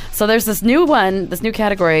 So there's this new one, this new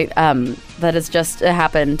category that has just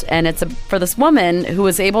happened, and it's for this woman who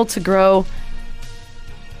was able to grow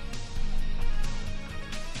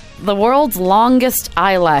the world's longest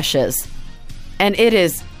eyelashes, and it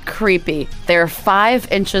is creepy. They're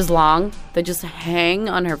 5 inches long. They just hang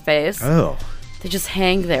on her face. Oh. They just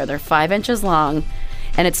hang there. They're 5 inches long,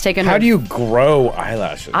 and it's taken her... How do you grow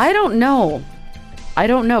eyelashes? I don't know,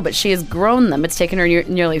 but she has grown them. It's taken her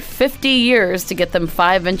nearly 50 years to get them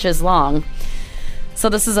 5 inches long. So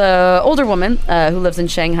this is a older woman who lives in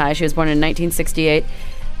Shanghai. She was born in 1968.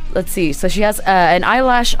 Let's see. So she has an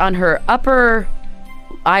eyelash on her upper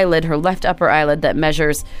eyelid, her left upper eyelid, that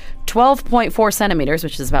measures 12.4 centimeters,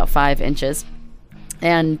 which is about 5 inches.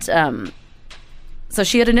 And so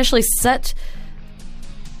she had initially set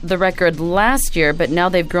the record last year, but now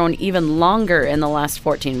they've grown even longer in the last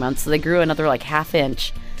 14 months. So they grew another half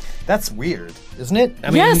inch. That's weird, isn't it?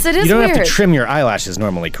 I mean, yes, it is weird. You don't have to trim your eyelashes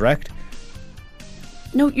normally, correct?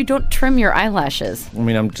 No, you don't trim your eyelashes. I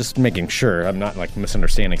mean, I'm just making sure I'm not like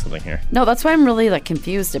misunderstanding something here. No, that's why I'm really like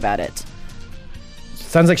confused about it.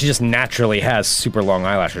 Sounds like she just naturally has super long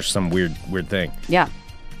eyelashes, some weird thing. Yeah.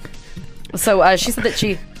 So she said that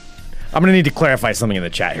she... I'm going to need to clarify something in the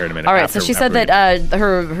chat here in a minute. All right, so she said that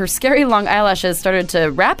her scary long eyelashes started to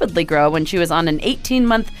rapidly grow when she was on an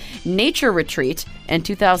 18-month nature retreat in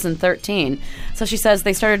 2013. So she says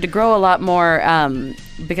they started to grow a lot more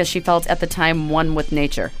because she felt at the time one with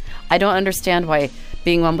nature. I don't understand why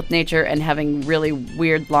being one with nature and having really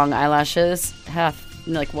weird long eyelashes have,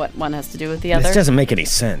 like, what one has to do with the other. This doesn't make any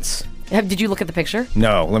sense. Did you look at the picture?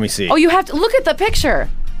 No, let me see. Oh, you have to look at the picture.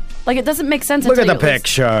 Like, it doesn't make sense. Look at the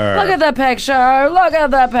picture. Look at the picture. Look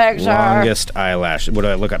at the picture. Longest eyelash. What do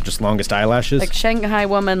I look up? Just longest eyelashes? Like Shanghai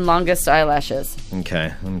woman, longest eyelashes.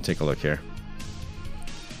 Okay, let me take a look here.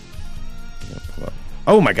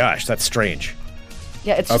 Oh my gosh, that's strange.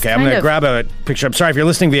 Yeah, it's just okay. I'm gonna grab a picture. I'm sorry if you're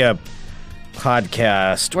listening via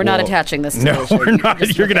podcast. We're not attaching this. No, we're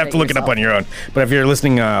not. You're gonna have to look it up on your own. But if you're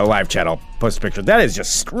listening live chat, I'll post a picture. That is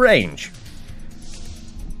just strange.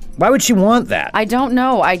 Why would she want that? I don't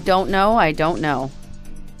know.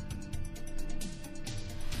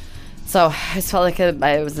 So I just felt like it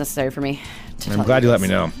was necessary for me to I'm glad you let me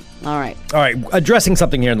know. All right. Addressing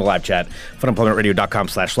something here in the live chat.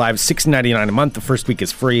 funemploymentradio.com/live. $6.99 a month. The first week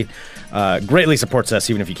is free. Greatly supports us,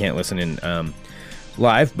 even if you can't listen in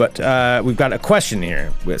live. But we've got a question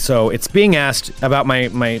here. So it's being asked about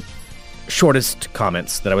my shortest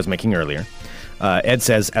comments that I was making earlier. Ed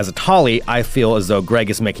says, as a Tolly, I feel as though Greg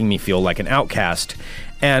is making me feel like an outcast.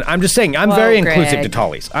 And I'm just saying, I'm very inclusive to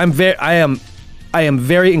Tollies. I am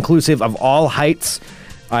very inclusive of all heights.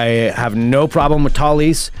 I have no problem with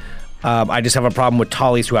Tollies. I just have a problem with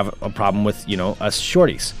Tollies who have a problem with, us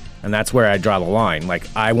shorties. And that's where I draw the line. Like,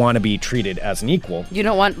 I want to be treated as an equal. You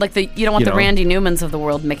don't want the Randy Newmans of the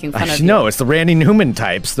world making fun of you. No, it's the Randy Newman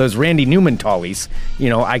types, those Randy Newman Tollies.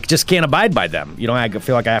 I just can't abide by them. I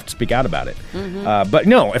feel like I have to speak out about it. Mm-hmm. But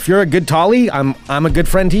no, if you're a good Tolly, I'm a good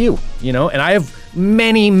friend to you. And I have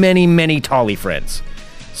many, many, many Tolly friends.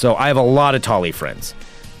 So I have a lot of Tolly friends.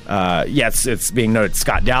 Yes, it's being noted.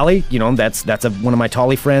 Scott Daly, that's one of my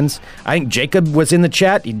Tolly friends. I think Jacob was in the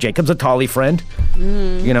chat. Jacob's a Tolly friend.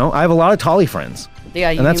 Mm. I have a lot of Tolly friends. Yeah,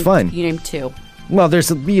 and that's fine. You named two. Well,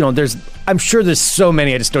 I'm sure there's so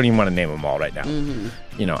many. I just don't even want to name them all right now.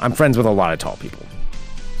 Mm-hmm. I'm friends with a lot of tall people,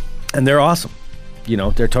 and they're awesome.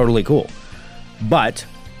 They're totally cool. But,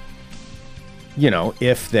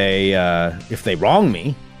 if they wrong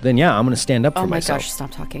me, then yeah, I'm going to stand up for myself. Oh my gosh,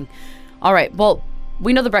 stop talking. All right, well.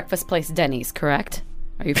 We know the breakfast place Denny's, correct?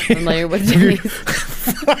 Are you familiar with Denny's?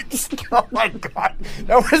 Oh my God.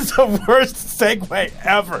 That was the worst segue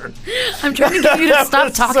ever. I'm trying to get you to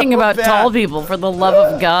stop talking about tall people, for the love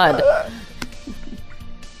of God.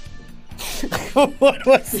 What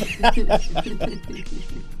was that?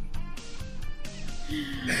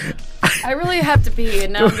 I really have to pee,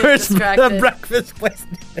 and now I'm getting distracted. The breakfast place.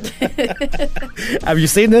 Have you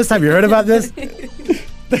seen this? Have you heard about this?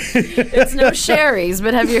 It's no Sherry's,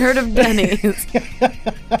 but have you heard of Denny's?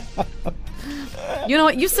 You know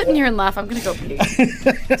what? You sit in here and laugh. I'm going to go pee.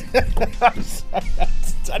 I'm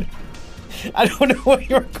sorry. I don't know what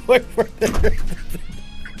you were going for there.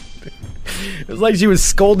 It was like she was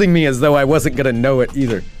scolding me as though I wasn't going to know it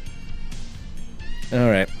either. All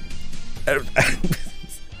right.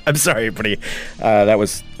 I'm sorry, everybody.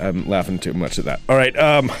 I'm laughing too much at that. All right.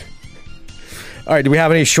 All right, do we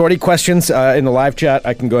have any shorty questions in the live chat?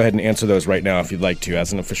 I can go ahead and answer those right now if you'd like to,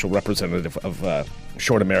 as an official representative of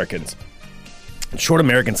Short Americans. Short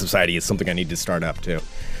American Society is something I need to start up, too.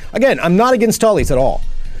 Again, I'm not against Tollies at all.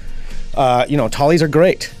 Tollies are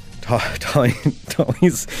great.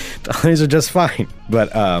 Tollies are just fine.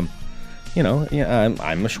 But, I'm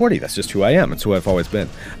a shorty. That's just who I am. It's who I've always been.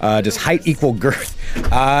 Does height equal girth?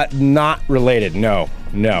 Not related. No.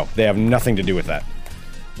 They have nothing to do with that.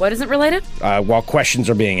 What isn't related? While questions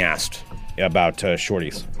are being asked about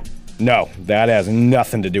shorties. No, that has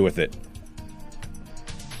nothing to do with it.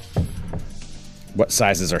 What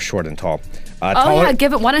sizes are short and tall?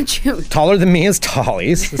 Give it. Why don't you? Taller than me is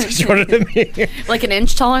Tollies. Shorter than me. Like an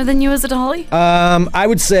inch taller than you is a Tolly? I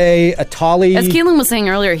would say a Tolly. As Keelan was saying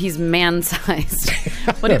earlier, he's man-sized.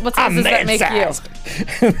 What size does that make you?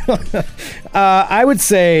 I would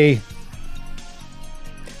say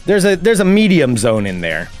there's a medium zone in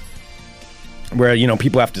there where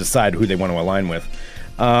people have to decide who they want to align with.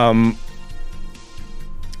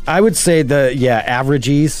 I would say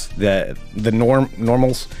averages, the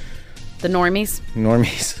normals. The normies?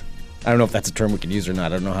 Normies. I don't know if that's a term we can use or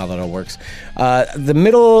not. I don't know how that all works. The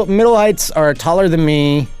middle heights are taller than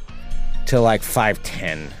me to like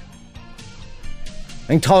 5'10". I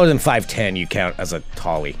think taller than 5'10", you count as a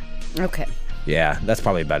tallie. Okay. Yeah, that's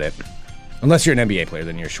probably about it. Unless you're an NBA player,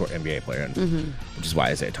 then you're a short NBA player, which is why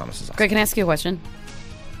Isaiah Thomas is awesome. Greg, can I ask you a question?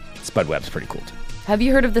 Spud Webb's pretty cool, too. Have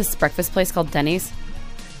you heard of this breakfast place called Denny's?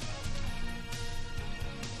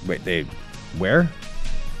 Wait, where?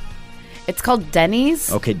 It's called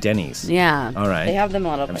Denny's. Okay, Denny's. Yeah. All right. They have them a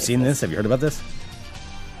lot of Have you places. seen this? Have you heard about this?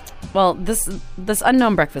 Well, this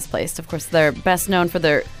unknown breakfast place, of course, they're best known for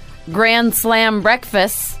their Grand Slam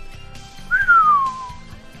breakfasts.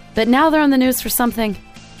 But now they're on the news for something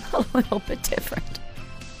a little bit different.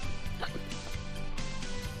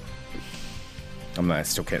 I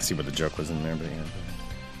still can't see what the joke was in there, but yeah.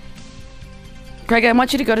 Greg, I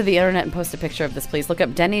want you to go to the internet and post a picture of this, please. Look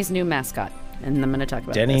up Denny's new mascot, and I'm going to talk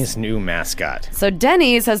about Denny's this. new mascot. So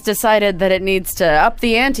Denny's has decided that it needs to up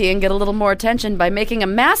the ante and get a little more attention by making a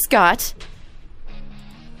mascot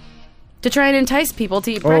to try and entice people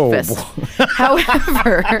to eat breakfast.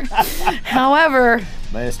 However,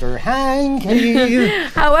 Mr. Hanky.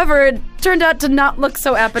 However, it turned out to not look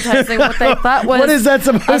so appetizing. What they thought was What is that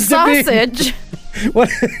supposed to be? sausage. What?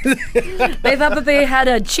 They thought that they had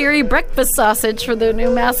a cheery breakfast sausage for their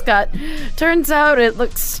new mascot. Turns out it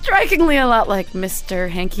looks strikingly a lot like Mr.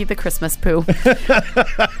 Hanky the Christmas Poo.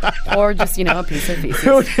 Or just, a piece of feces.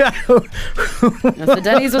 So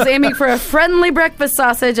Denny's was aiming for a friendly breakfast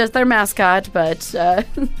sausage as their mascot, but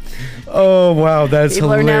Oh, wow, that's people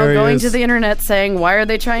hilarious. are now going to the internet saying, why are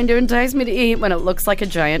they trying to entice me to eat when it looks like a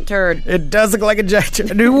giant turd? It does look like a giant turd.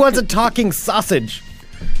 Who wants a talking sausage?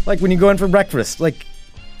 Like when you go in for breakfast. Like,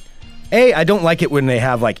 I don't like it when they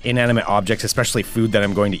have like inanimate objects, especially food that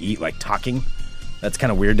I'm going to eat, like talking. That's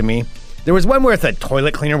kind of weird to me. There was one with a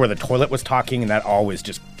toilet cleaner where the toilet was talking, and that always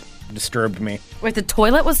just disturbed me. Wait, the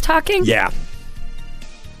toilet was talking? Yeah.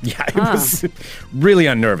 Yeah, it was really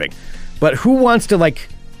unnerving. But who wants to, like...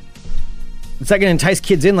 It's like going to entice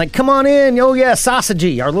kids in, like, come on in, oh yeah,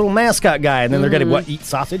 Sausagey, our little mascot guy. And then they're going to, eat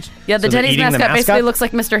sausage? Yeah, the So they're Denny's eating the mascot basically looks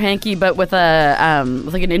like Mr. Hanky, but with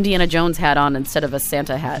with like an Indiana Jones hat on instead of a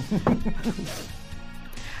Santa hat.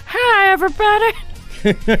 Hi, everybody.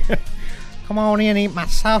 Come on in, eat my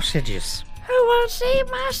sausages. Who wants to eat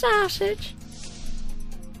my sausage?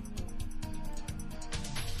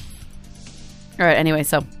 All right, anyway,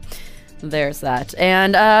 so there's that.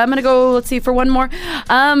 And I'm going to go, let's see, for one more.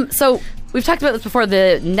 So we've talked about this before,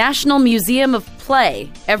 the National Museum of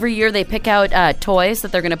Play. Every year they pick out toys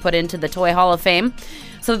that they're going to put into the Toy Hall of Fame.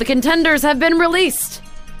 So the contenders have been released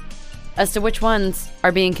as to which ones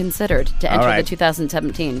are being considered to enter the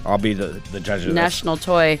 2017 I'll be the judge of National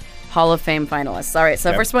Toy Hall of Fame finalists. All right,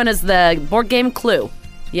 so first one is the board game Clue.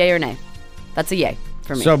 Yay or nay? That's a yay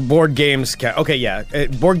for me. So board games count. Okay, yeah.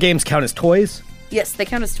 Board games count as toys? Yes, they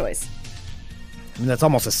count as toys. I mean, that's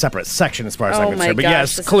almost a separate section as far as I'm Oh my concerned. But gosh,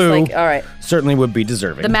 yes, this is Clue like- all right. certainly would be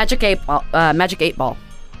deserving. The Magic 8 Ball.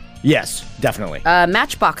 Yes, definitely.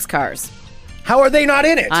 Matchbox cars. How are they not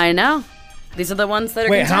in it? I know. These are the ones that are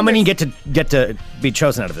Wait, how many contenders. get to be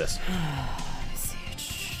chosen out of this?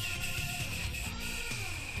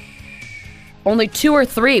 Only 2 or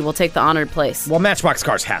 3 will take the honored place. Well, Matchbox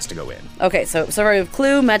Cars has to go in. Okay, so we have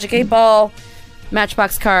Clue, Magic 8 Ball,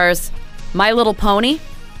 Matchbox Cars, My Little Pony,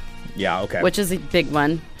 Yeah, okay. which is a big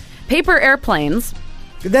one, Paper Airplanes.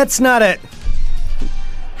 That's not a...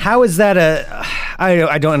 How is that a...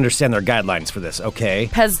 I don't understand their guidelines for this, okay?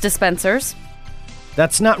 Pez dispensers.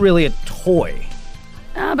 That's not really a toy.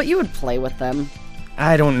 But you would play with them.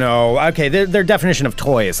 I don't know. Okay, their definition of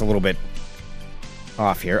toy is a little bit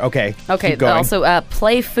off here. Okay, Okay, keep going. also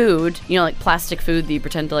play food, like plastic food that you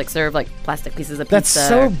pretend to serve, like plastic pieces of That's pizza.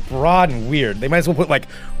 so broad and weird. They might as well put, like,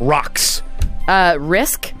 rocks.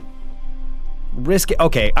 Risk. Risk...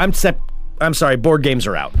 Okay, I'm sorry, board games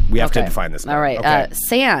are out. We have to Okay. define this now. All right, Okay.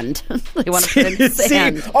 sand. They want to put in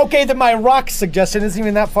sand. See, okay, then my rock suggestion isn't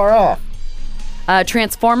even that far off.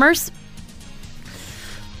 Transformers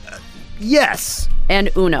Yes. and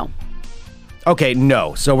Uno. Okay,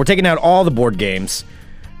 no. So we're taking out all the board games.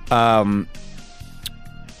 I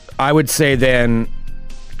would say then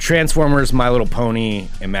Transformers, My Little Pony,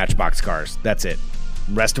 and Matchbox Cars. That's it.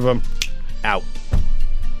 Rest of them, out.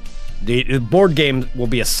 The board game will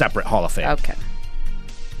be a separate Hall of Fame. Okay.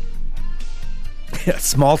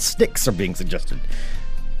 Small sticks are being suggested.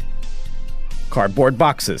 Cardboard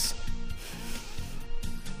boxes.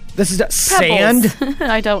 This is sand? Pebbles.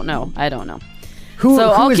 I don't know. Who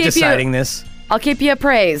So I'll is keep you- deciding this? I'll keep you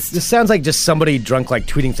appraised. This sounds like just somebody drunk, like,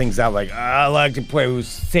 tweeting things out like, I like to play with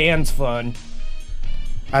sand's fun.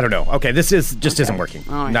 I don't know. Okay, this isn't working.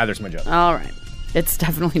 All right. Neither's my joke. All right. It's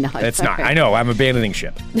definitely not. It's not. I know. I'm abandoning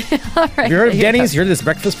ship. All right. Have you heard of Denny's? You heard of this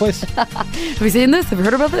breakfast place? Have you seen this? Have you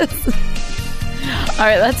heard about this? All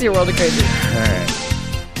right, that's your world of crazy. All right.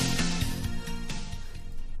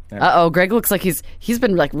 Uh-oh, Greg looks like he's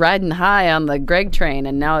been like riding high on the Greg train,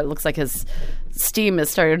 and now it looks like his steam is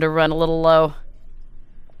starting to run a little low.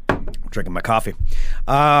 Drinking my coffee.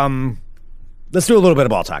 Let's do a little bit of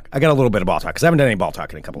ball talk. I got a little bit of ball talk because I haven't done any ball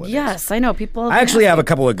talk in a couple of days. Yes, I know. People I actually have a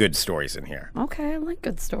couple of good stories in here. Okay, I like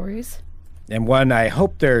good stories. And one, I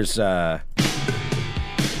hope there's... All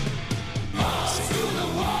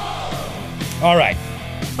right.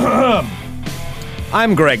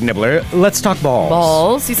 I'm Greg Nibbler. Let's talk balls.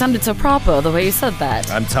 Balls? You sounded so proper the way you said that.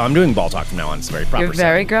 I'm doing ball talk from now on. It's very proper. You're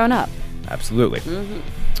very grown up. Absolutely.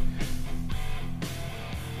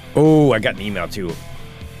 Oh, I got an email too.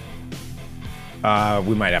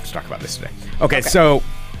 We might have to talk about this today. Okay. So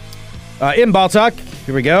in ball talk,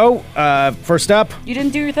 here we go. First up. You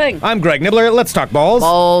didn't do your thing. I'm Greg Nibbler. Let's talk balls.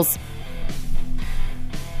 Balls.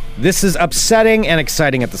 This is upsetting and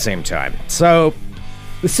exciting at the same time. So,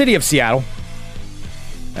 the city of Seattle,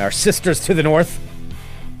 our sisters to the north,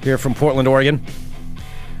 here from Portland, Oregon.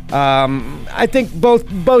 I think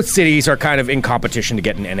both cities are kind of in competition to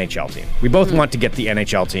get an NHL team. We both want to get the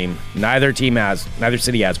NHL team. Neither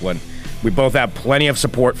city has one. We both have plenty of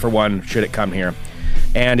support for one should it come here.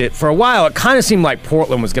 And for a while, it kind of seemed like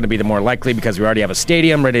Portland was going to be the more likely because we already have a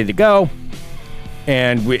stadium ready to go.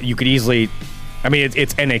 And you could easily... I mean,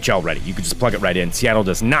 it's NHL ready. You could just plug it right in. Seattle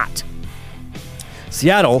does not.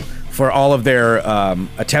 Seattle, for all of their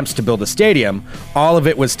attempts to build a stadium, all of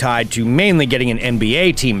it was tied to mainly getting an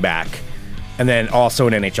NBA team back and then also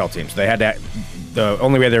an NHL team. So they had that. The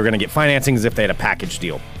only way they were going to get financing is if they had a package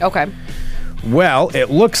deal. Okay. Well, it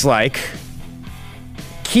looks like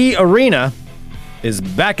Key Arena is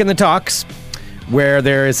back in the talks, where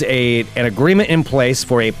there is an agreement in place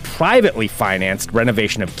for a privately financed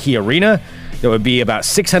renovation of Key Arena. That would be about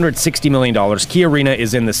 $660 million. Key Arena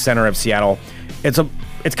is in the center of Seattle. It's kind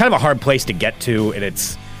of a hard place to get to, and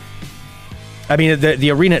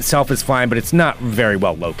the arena itself is fine, but it's not very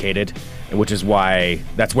well located, which is why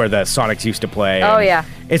that's where the Sonics used to play. Oh, yeah.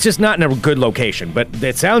 It's just not in a good location, but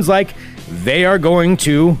it sounds like they are going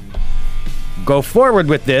to go forward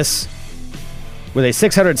with this with a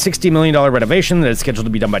 $660 million renovation that is scheduled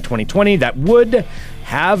to be done by 2020 that would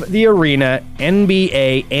have the arena,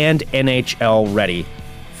 NBA, and NHL ready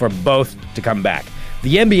for both to come back.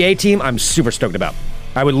 The NBA team, I'm super stoked about.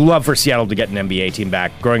 I would love for Seattle to get an NBA team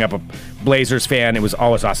back. Growing up a Blazers fan, it was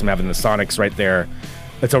always awesome having the Sonics right there.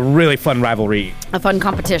 It's a really fun rivalry. A fun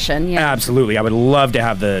competition, yeah. Absolutely. I would love to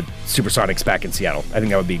have the Supersonics back in Seattle. I think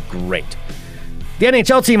that would be great. The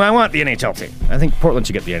NHL team, I want the NHL team. I think Portland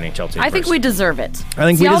should get the NHL team I think we deserve it. I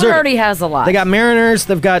think Seattle we deserve already it. has a lot. They got Mariners.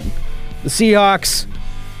 They've got the Seahawks.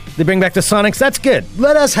 They bring back the Sonics. That's good.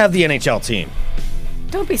 Let us have the NHL team.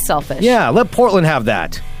 Don't be selfish. Yeah, let Portland have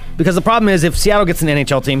that. Because the problem is if Seattle gets an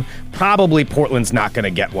NHL team, probably Portland's not going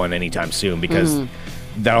to get one anytime soon because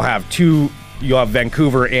that'll have you'll have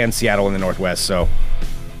Vancouver and Seattle in the Northwest, so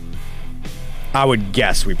I would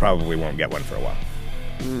guess we probably won't get one for a while.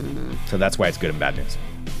 So that's why it's good and bad news.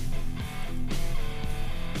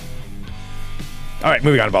 All right,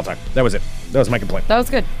 moving on to ball talk. That was it. That was my complaint. That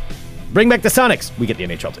was good. Bring back the Sonics. We get the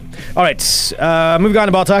NHL team. All right, moving on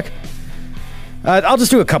to ball talk. I'll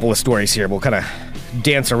just do a couple of stories here. We'll kind of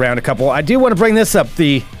dance around a couple. I do want to bring this up.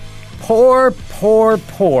 The poor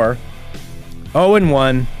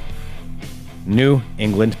 0-1 New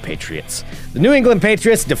England Patriots. The New England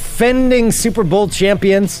Patriots, defending Super Bowl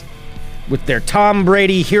champions with their Tom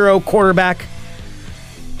Brady hero quarterback,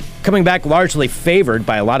 coming back largely favored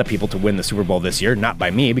by a lot of people to win the Super Bowl this year. Not by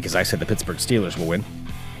me, because I said the Pittsburgh Steelers will win.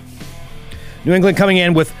 New England coming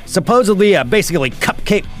in with supposedly a basically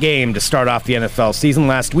cupcake game to start off the NFL season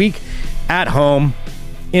last week at home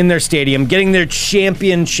in their stadium, getting their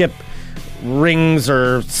championship rings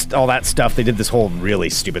or all that stuff. They did this whole really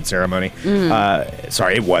stupid ceremony.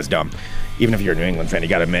 Sorry, it was dumb. Even if you're a New England fan, you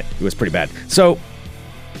gotta admit, it was pretty bad. So,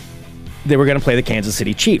 they were gonna play the Kansas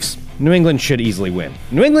City Chiefs. New England should easily win.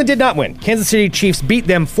 New England did not win. Kansas City Chiefs beat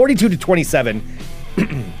them 42-27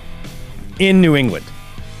 in New England.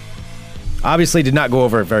 Obviously did not go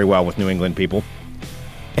over very well with New England people.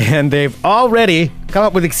 And they've already come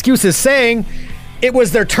up with excuses saying it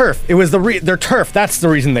was their turf. It was their turf. That's the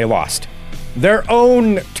reason they lost. Their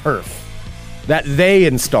own turf that they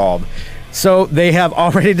installed. So they have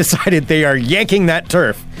already decided they are yanking that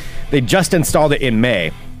turf. They just installed it in May.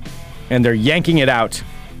 And they're yanking it out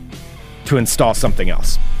to install something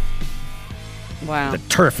else. Wow. The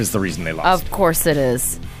turf is the reason they lost. Of course it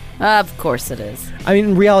is. Of course it is. I mean,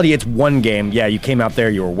 in reality, it's one game. Yeah, you came out there,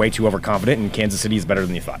 you were way too overconfident, and Kansas City is better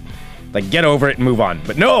than you thought. Like, get over it and move on.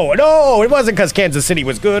 But no, it wasn't because Kansas City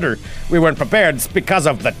was good or we weren't prepared. It's because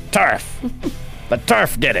of the turf. The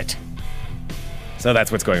turf did it. So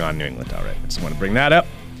that's what's going on in New England. All right, I just want to bring that up.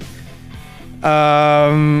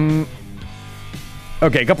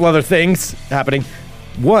 Okay, a couple other things happening.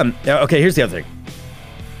 One, okay, here's the other thing.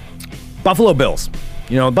 Buffalo Bills.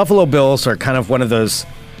 You know, Buffalo Bills are kind of one of those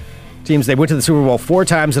teams. They went to the Super Bowl 4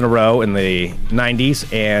 times in a row in the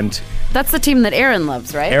 90s, and that's the team that Aaron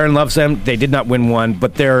loves, right? Aaron loves them. They did not win one,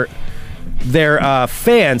 but their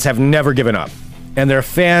fans have never given up, and their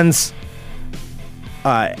fans,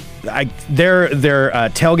 their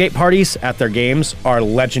tailgate parties at their games are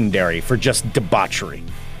legendary for just debauchery.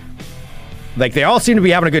 Like, they all seem to be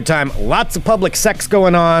having a good time. Lots of public sex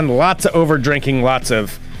going on, lots of over drinking, lots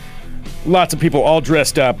of people all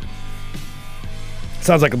dressed up.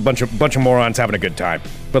 Sounds like a bunch of morons having a good time,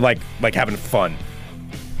 but like having fun.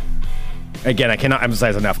 Again, I cannot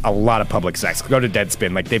emphasize enough, a lot of public sex. Go to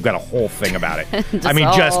Deadspin, like they've got a whole thing about it.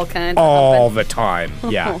 just all the time.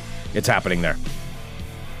 Yeah, it's happening there.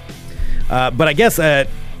 But I guess a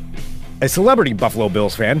celebrity Buffalo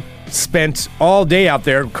Bills fan spent all day out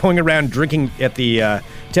there going around drinking at the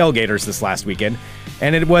tailgaters this last weekend,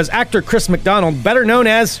 and it was actor Chris McDonald, better known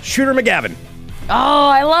as Shooter McGavin. Oh,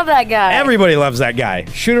 I love that guy. Everybody loves that guy.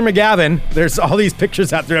 Shooter McGavin, there's all these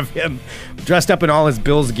pictures out there of him dressed up in all his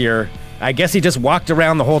Bills gear. I guess he just walked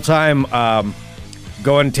around the whole time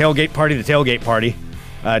going tailgate party to tailgate party,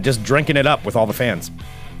 just drinking it up with all the fans,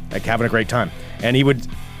 like having a great time. And he would...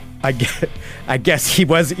 I guess he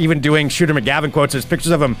was even doing Shooter McGavin quotes. There's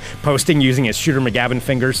pictures of him posting using his Shooter McGavin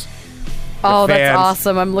fingers. Oh, that's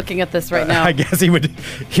awesome. I'm looking at this right now. I guess he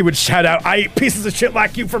would shout out, "I eat pieces of shit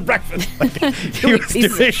like you for breakfast." Like, he was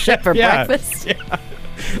pieces of shit for breakfast? Yeah.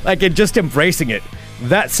 Like, and just embracing it.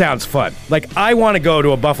 That sounds fun. Like, I want to go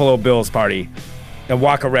to a Buffalo Bills party and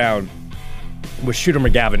walk around with Shooter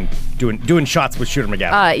McGavin doing shots with Shooter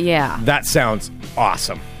McGavin. Yeah. That sounds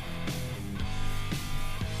awesome.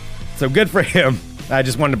 So good for him. I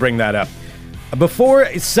just wanted to bring that up.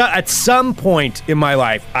 At some point in my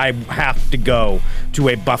life, I have to go to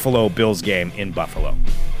a Buffalo Bills game in Buffalo.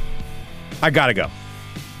 I gotta go.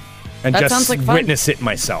 And that just sounds like fun. Witness it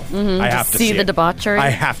myself. Mm-hmm. I have to see the it. debauchery. I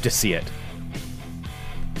have to see it.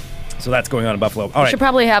 So that's going on in Buffalo. All right. We should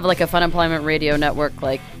probably have like a Fun Employment Radio Network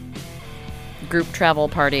like group travel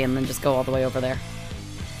party and then just go all the way over there.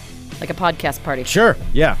 Like a podcast party. Sure,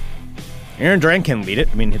 yeah. Aaron Duran can lead it.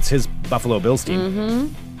 I mean, it's his Buffalo Bills team.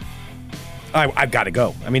 Mm-hmm. I've got to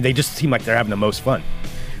go. I mean, they just seem like they're having the most fun.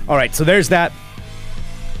 All right, so there's that.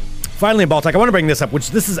 Finally, in ball talk, I want to bring this up, which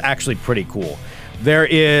this is actually pretty cool. There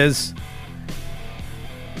is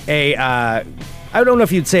I don't know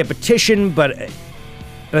if you'd say a petition, but an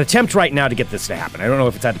attempt right now to get this to happen. I don't know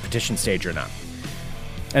if it's at the petition stage or not.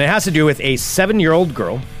 And it has to do with a 7-year-old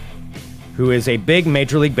girl who is a big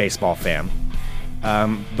Major League Baseball fan.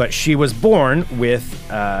 But she was born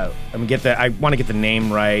with, I want to get the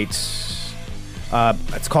name right.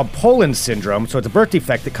 It's called Poland syndrome. So it's a birth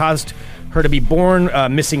defect that caused her to be born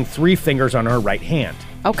missing 3 fingers on her right hand.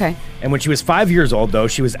 Okay. And when she was 5 years old, though,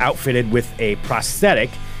 she was outfitted with a prosthetic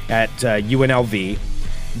at UNLV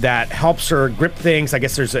that helps her grip things. I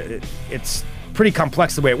guess it's pretty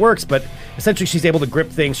complex the way it works, but essentially she's able to grip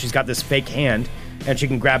things. She's got this fake hand, and she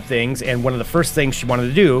can grab things. And one of the first things she wanted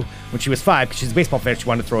to do when she was 5, because she's a baseball fan, she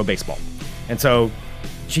wanted to throw a baseball. And so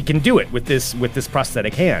she can do it with this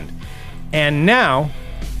prosthetic hand. And now,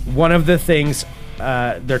 one of the things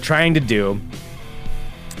they're trying to do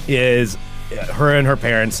is her and her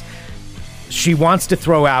parents. She wants to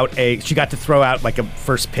throw out she got to throw out like a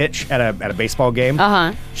first pitch at a baseball game.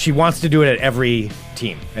 Uh-huh. She wants to do it at every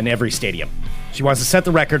team and every stadium. She wants to set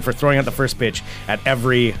the record for throwing out the first pitch at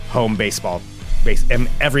every home every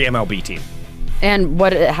MLB team. And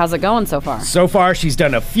how's it going so far? So far, she's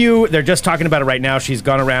done a few. They're just talking about it right now. She's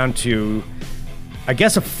gone around to, I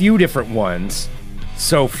guess, a few different ones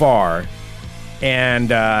so far. And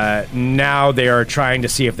now they are trying to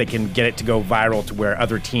see if they can get it to go viral to where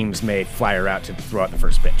other teams may fly her out to throw out the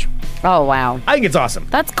first pitch. Oh, wow. I think it's awesome.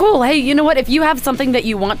 That's cool. Hey, you know what? If you have something that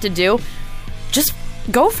you want to do, just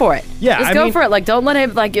go for it. Yeah, just go for it. Like, don't let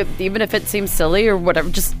it, even if it seems silly or whatever,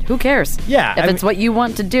 just who cares? Yeah. If it's what you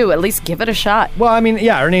want to do, at least give it a shot. Well, I mean,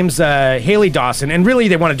 yeah, her name's Haley Dawson, and really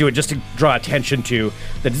they want to do it just to draw attention to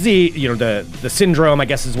the disease, the syndrome, I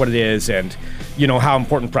guess is what it is, and, how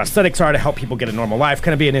important prosthetics are to help people get a normal life,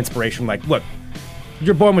 kind of be an inspiration, like, look,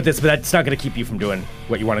 you're born with this, but that's not going to keep you from doing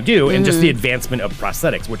what you want to do, and just the advancement of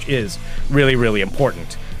prosthetics, which is really, really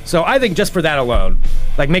important. So I think just for that alone,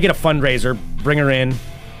 Like, make it a fundraiser. Bring her in.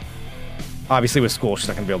 Obviously, with school, she's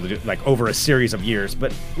not going to be able to do it, like, over a series of years.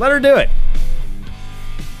 But let her do it.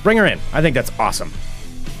 Bring her in. I think that's awesome.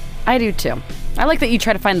 I do, too. I like that you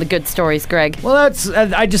try to find the good stories, Greg. Well,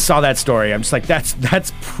 I just saw that story. I'm just like,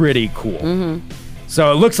 that's pretty cool. Mm-hmm.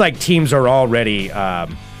 So it looks like teams are already...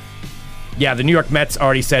 the New York Mets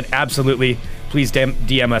already said, absolutely, please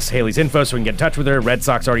DM us Haley's info so we can get in touch with her. Red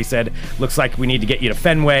Sox already said, looks like we need to get you to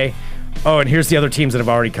Fenway. Oh, and here's the other teams that have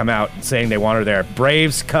already come out saying they want her there.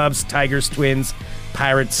 Braves, Cubs, Tigers, Twins,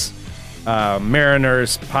 Pirates,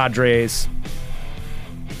 Mariners, Padres,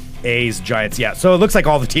 A's, Giants. Yeah, so it looks like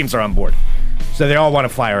all the teams are on board. So they all want to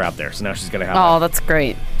fly her out there. So now she's going to have that's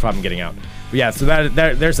great. Problem getting out. But yeah, so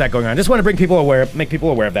there's that going on. Just want to make people aware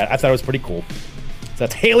of that. I thought it was pretty cool. So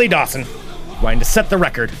that's Haley Dawson wanting to set the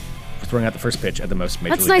record for throwing out the first pitch at the most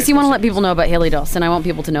major That's nice. You want to let people know about Haley Dawson. I want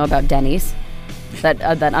people to know about Denny's. That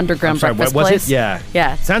underground breakfast what was place. It?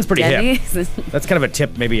 Yeah. Sounds pretty Denny's. hip. That's kind of a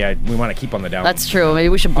tip maybe we want to keep on the down. That's true. Maybe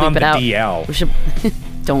we should bleep it out. On the DL. We should...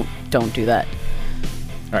 Don't do that.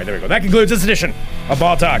 All right, there we go. That concludes this edition of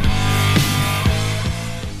Ball Talk.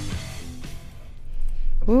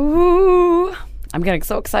 Ooh. I'm getting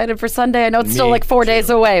so excited for Sunday. I know it's still like 4 days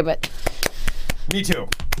away, but... Me too.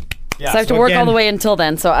 Yeah, so I have to work all the way until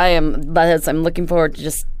then. So I'm looking forward to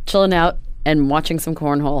just chilling out and watching some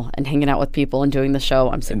cornhole and hanging out with people and doing the show.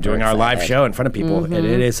 I'm super doing excited. Our live show in front of people. Mm-hmm. And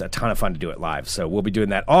it is a ton of fun to do it live. So we'll be doing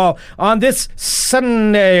that all on this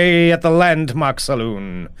Sunday at the Landmark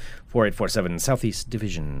Saloon, 4847 Southeast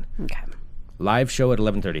Division. Okay. Live show at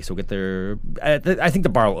 11:30. So we'll get there. I think the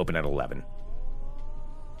bar will open at 11.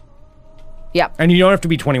 Yeah. And you don't have to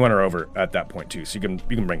be 21 or over at that point too. So you can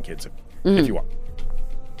bring kids if you want.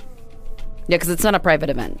 Yeah, because it's not a private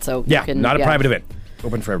event. So a private event.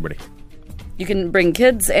 Open for everybody. You can bring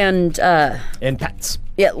kids and pets.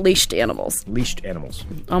 Yeah, leashed animals. Leashed animals.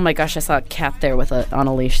 Oh my gosh, I saw a cat there on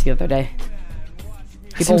a leash the other day.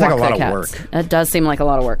 It seems like a lot of work. It does seem like a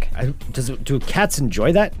lot of work. Do cats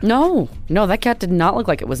enjoy that? No, that cat did not look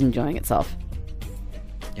like it was enjoying itself.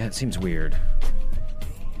 Yeah, it seems weird.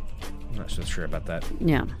 I'm not so sure about that.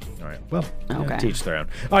 Yeah. All right. Well, okay. Teach their own.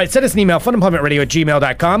 All right. Send us an email,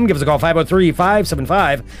 funemploymentradio@gmail.com. Give us a call,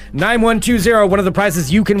 503-575-9120. One of the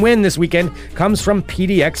prizes you can win this weekend comes from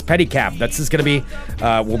PDX Pedicab. This is going to be,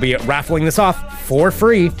 we'll be raffling this off for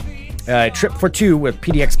free. Trip for two with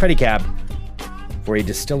PDX Pedicab for a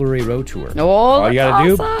distillery road tour. Oh, all you got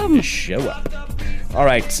to awesome. do is show up. All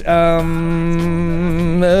right.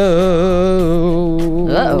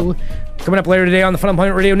 Coming up later today on the Fun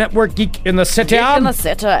Employment Radio Network, Geek in the City. Geek in the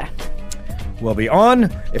City. We'll be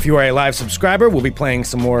on. If you are a live subscriber, we'll be playing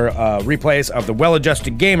some more replays of The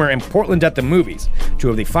Well-Adjusted Gamer and Portland at the Movies,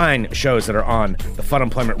 two of the fine shows that are on the Fun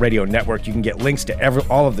Employment Radio Network. You can get links to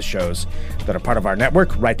all of the shows that are part of our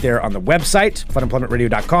network right there on the website,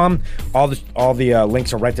 funemploymentradio.com. All the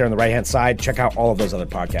links are right there on the right-hand side. Check out all of those other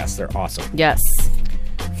podcasts. They're awesome. Yes.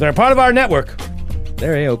 If they're a part of our network,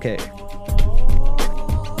 they're A-okay.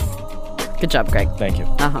 Good job, Greg. Thank you.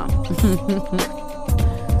 Uh-huh.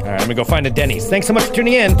 All right, let me go find a Denny's. Thanks so much for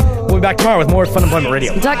tuning in. We'll be back tomorrow with more Fun Employment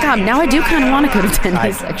Radio. .com. Now I do kind of want to go to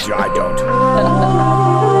Denny's, actually. I don't.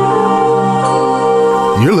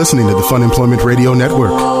 You're listening to the Fun Employment Radio Network.